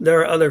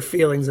 There are other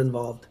feelings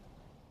involved.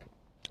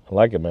 I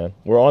like it, man.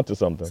 We're on to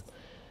something.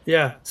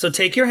 Yeah. So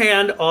take your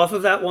hand off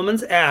of that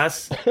woman's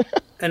ass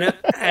and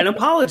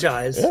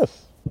apologize.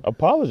 Yes.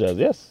 Apologize.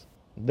 Yes.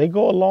 They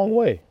go a long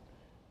way.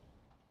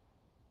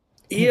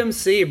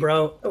 EMC,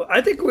 bro.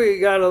 I think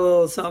we got a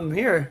little something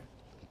here.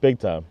 Big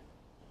time.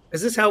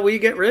 Is this how we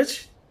get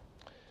rich?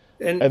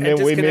 And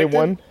then we made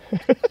one.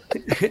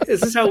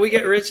 Is this how we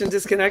get rich and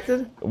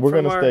disconnected? We're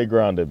going to stay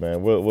grounded,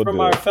 man. We'll from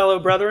do our it. fellow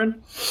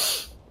brethren?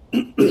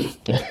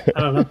 I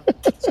don't know.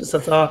 It's just a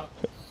thought.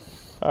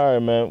 All right,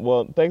 man.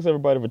 Well, thanks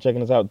everybody for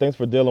checking us out. Thanks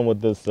for dealing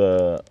with this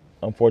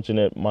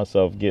unfortunate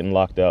myself getting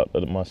locked out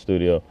of my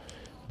studio.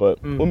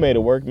 But we made it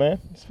work, man.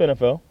 It's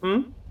NFL.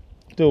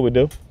 Do what we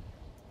do.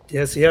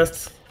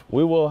 Yes.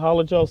 We will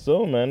holler at y'all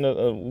soon, man.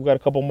 We got a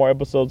couple more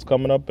episodes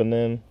coming up, and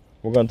then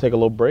we're going to take a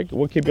little break.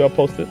 We'll keep y'all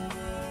posted.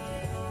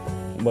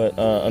 But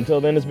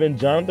until then, it's been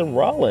Jonathan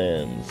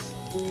Rollins.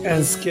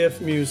 And Skiff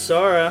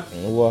Musara.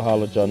 And we'll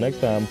holler at y'all next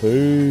time.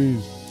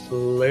 Peace.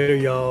 Later,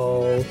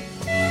 y'all.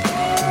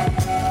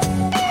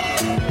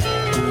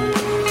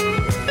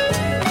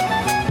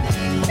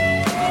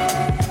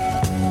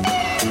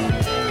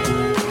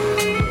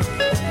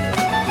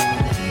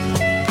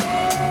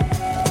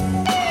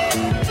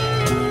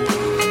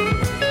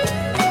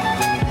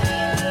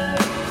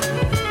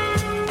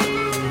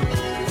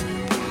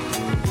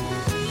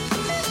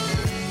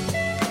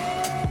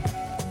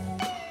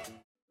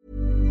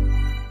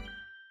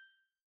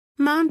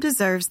 Mom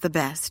deserves the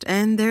best,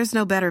 and there's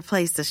no better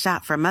place to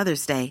shop for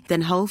Mother's Day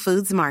than Whole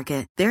Foods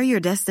Market. They're your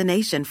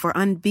destination for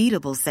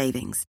unbeatable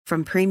savings,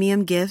 from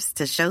premium gifts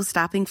to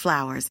show-stopping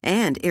flowers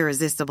and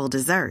irresistible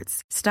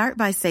desserts. Start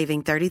by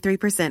saving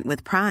 33%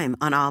 with Prime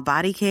on all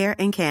body care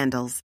and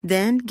candles.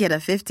 Then get a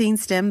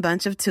 15-stem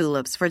bunch of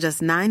tulips for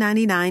just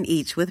 $9.99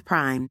 each with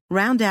Prime.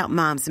 Round out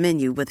Mom's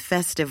menu with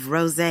festive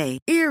rosé,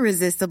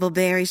 irresistible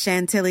berry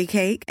chantilly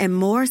cake, and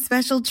more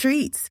special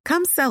treats.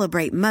 Come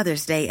celebrate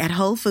Mother's Day at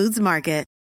Whole Foods Market.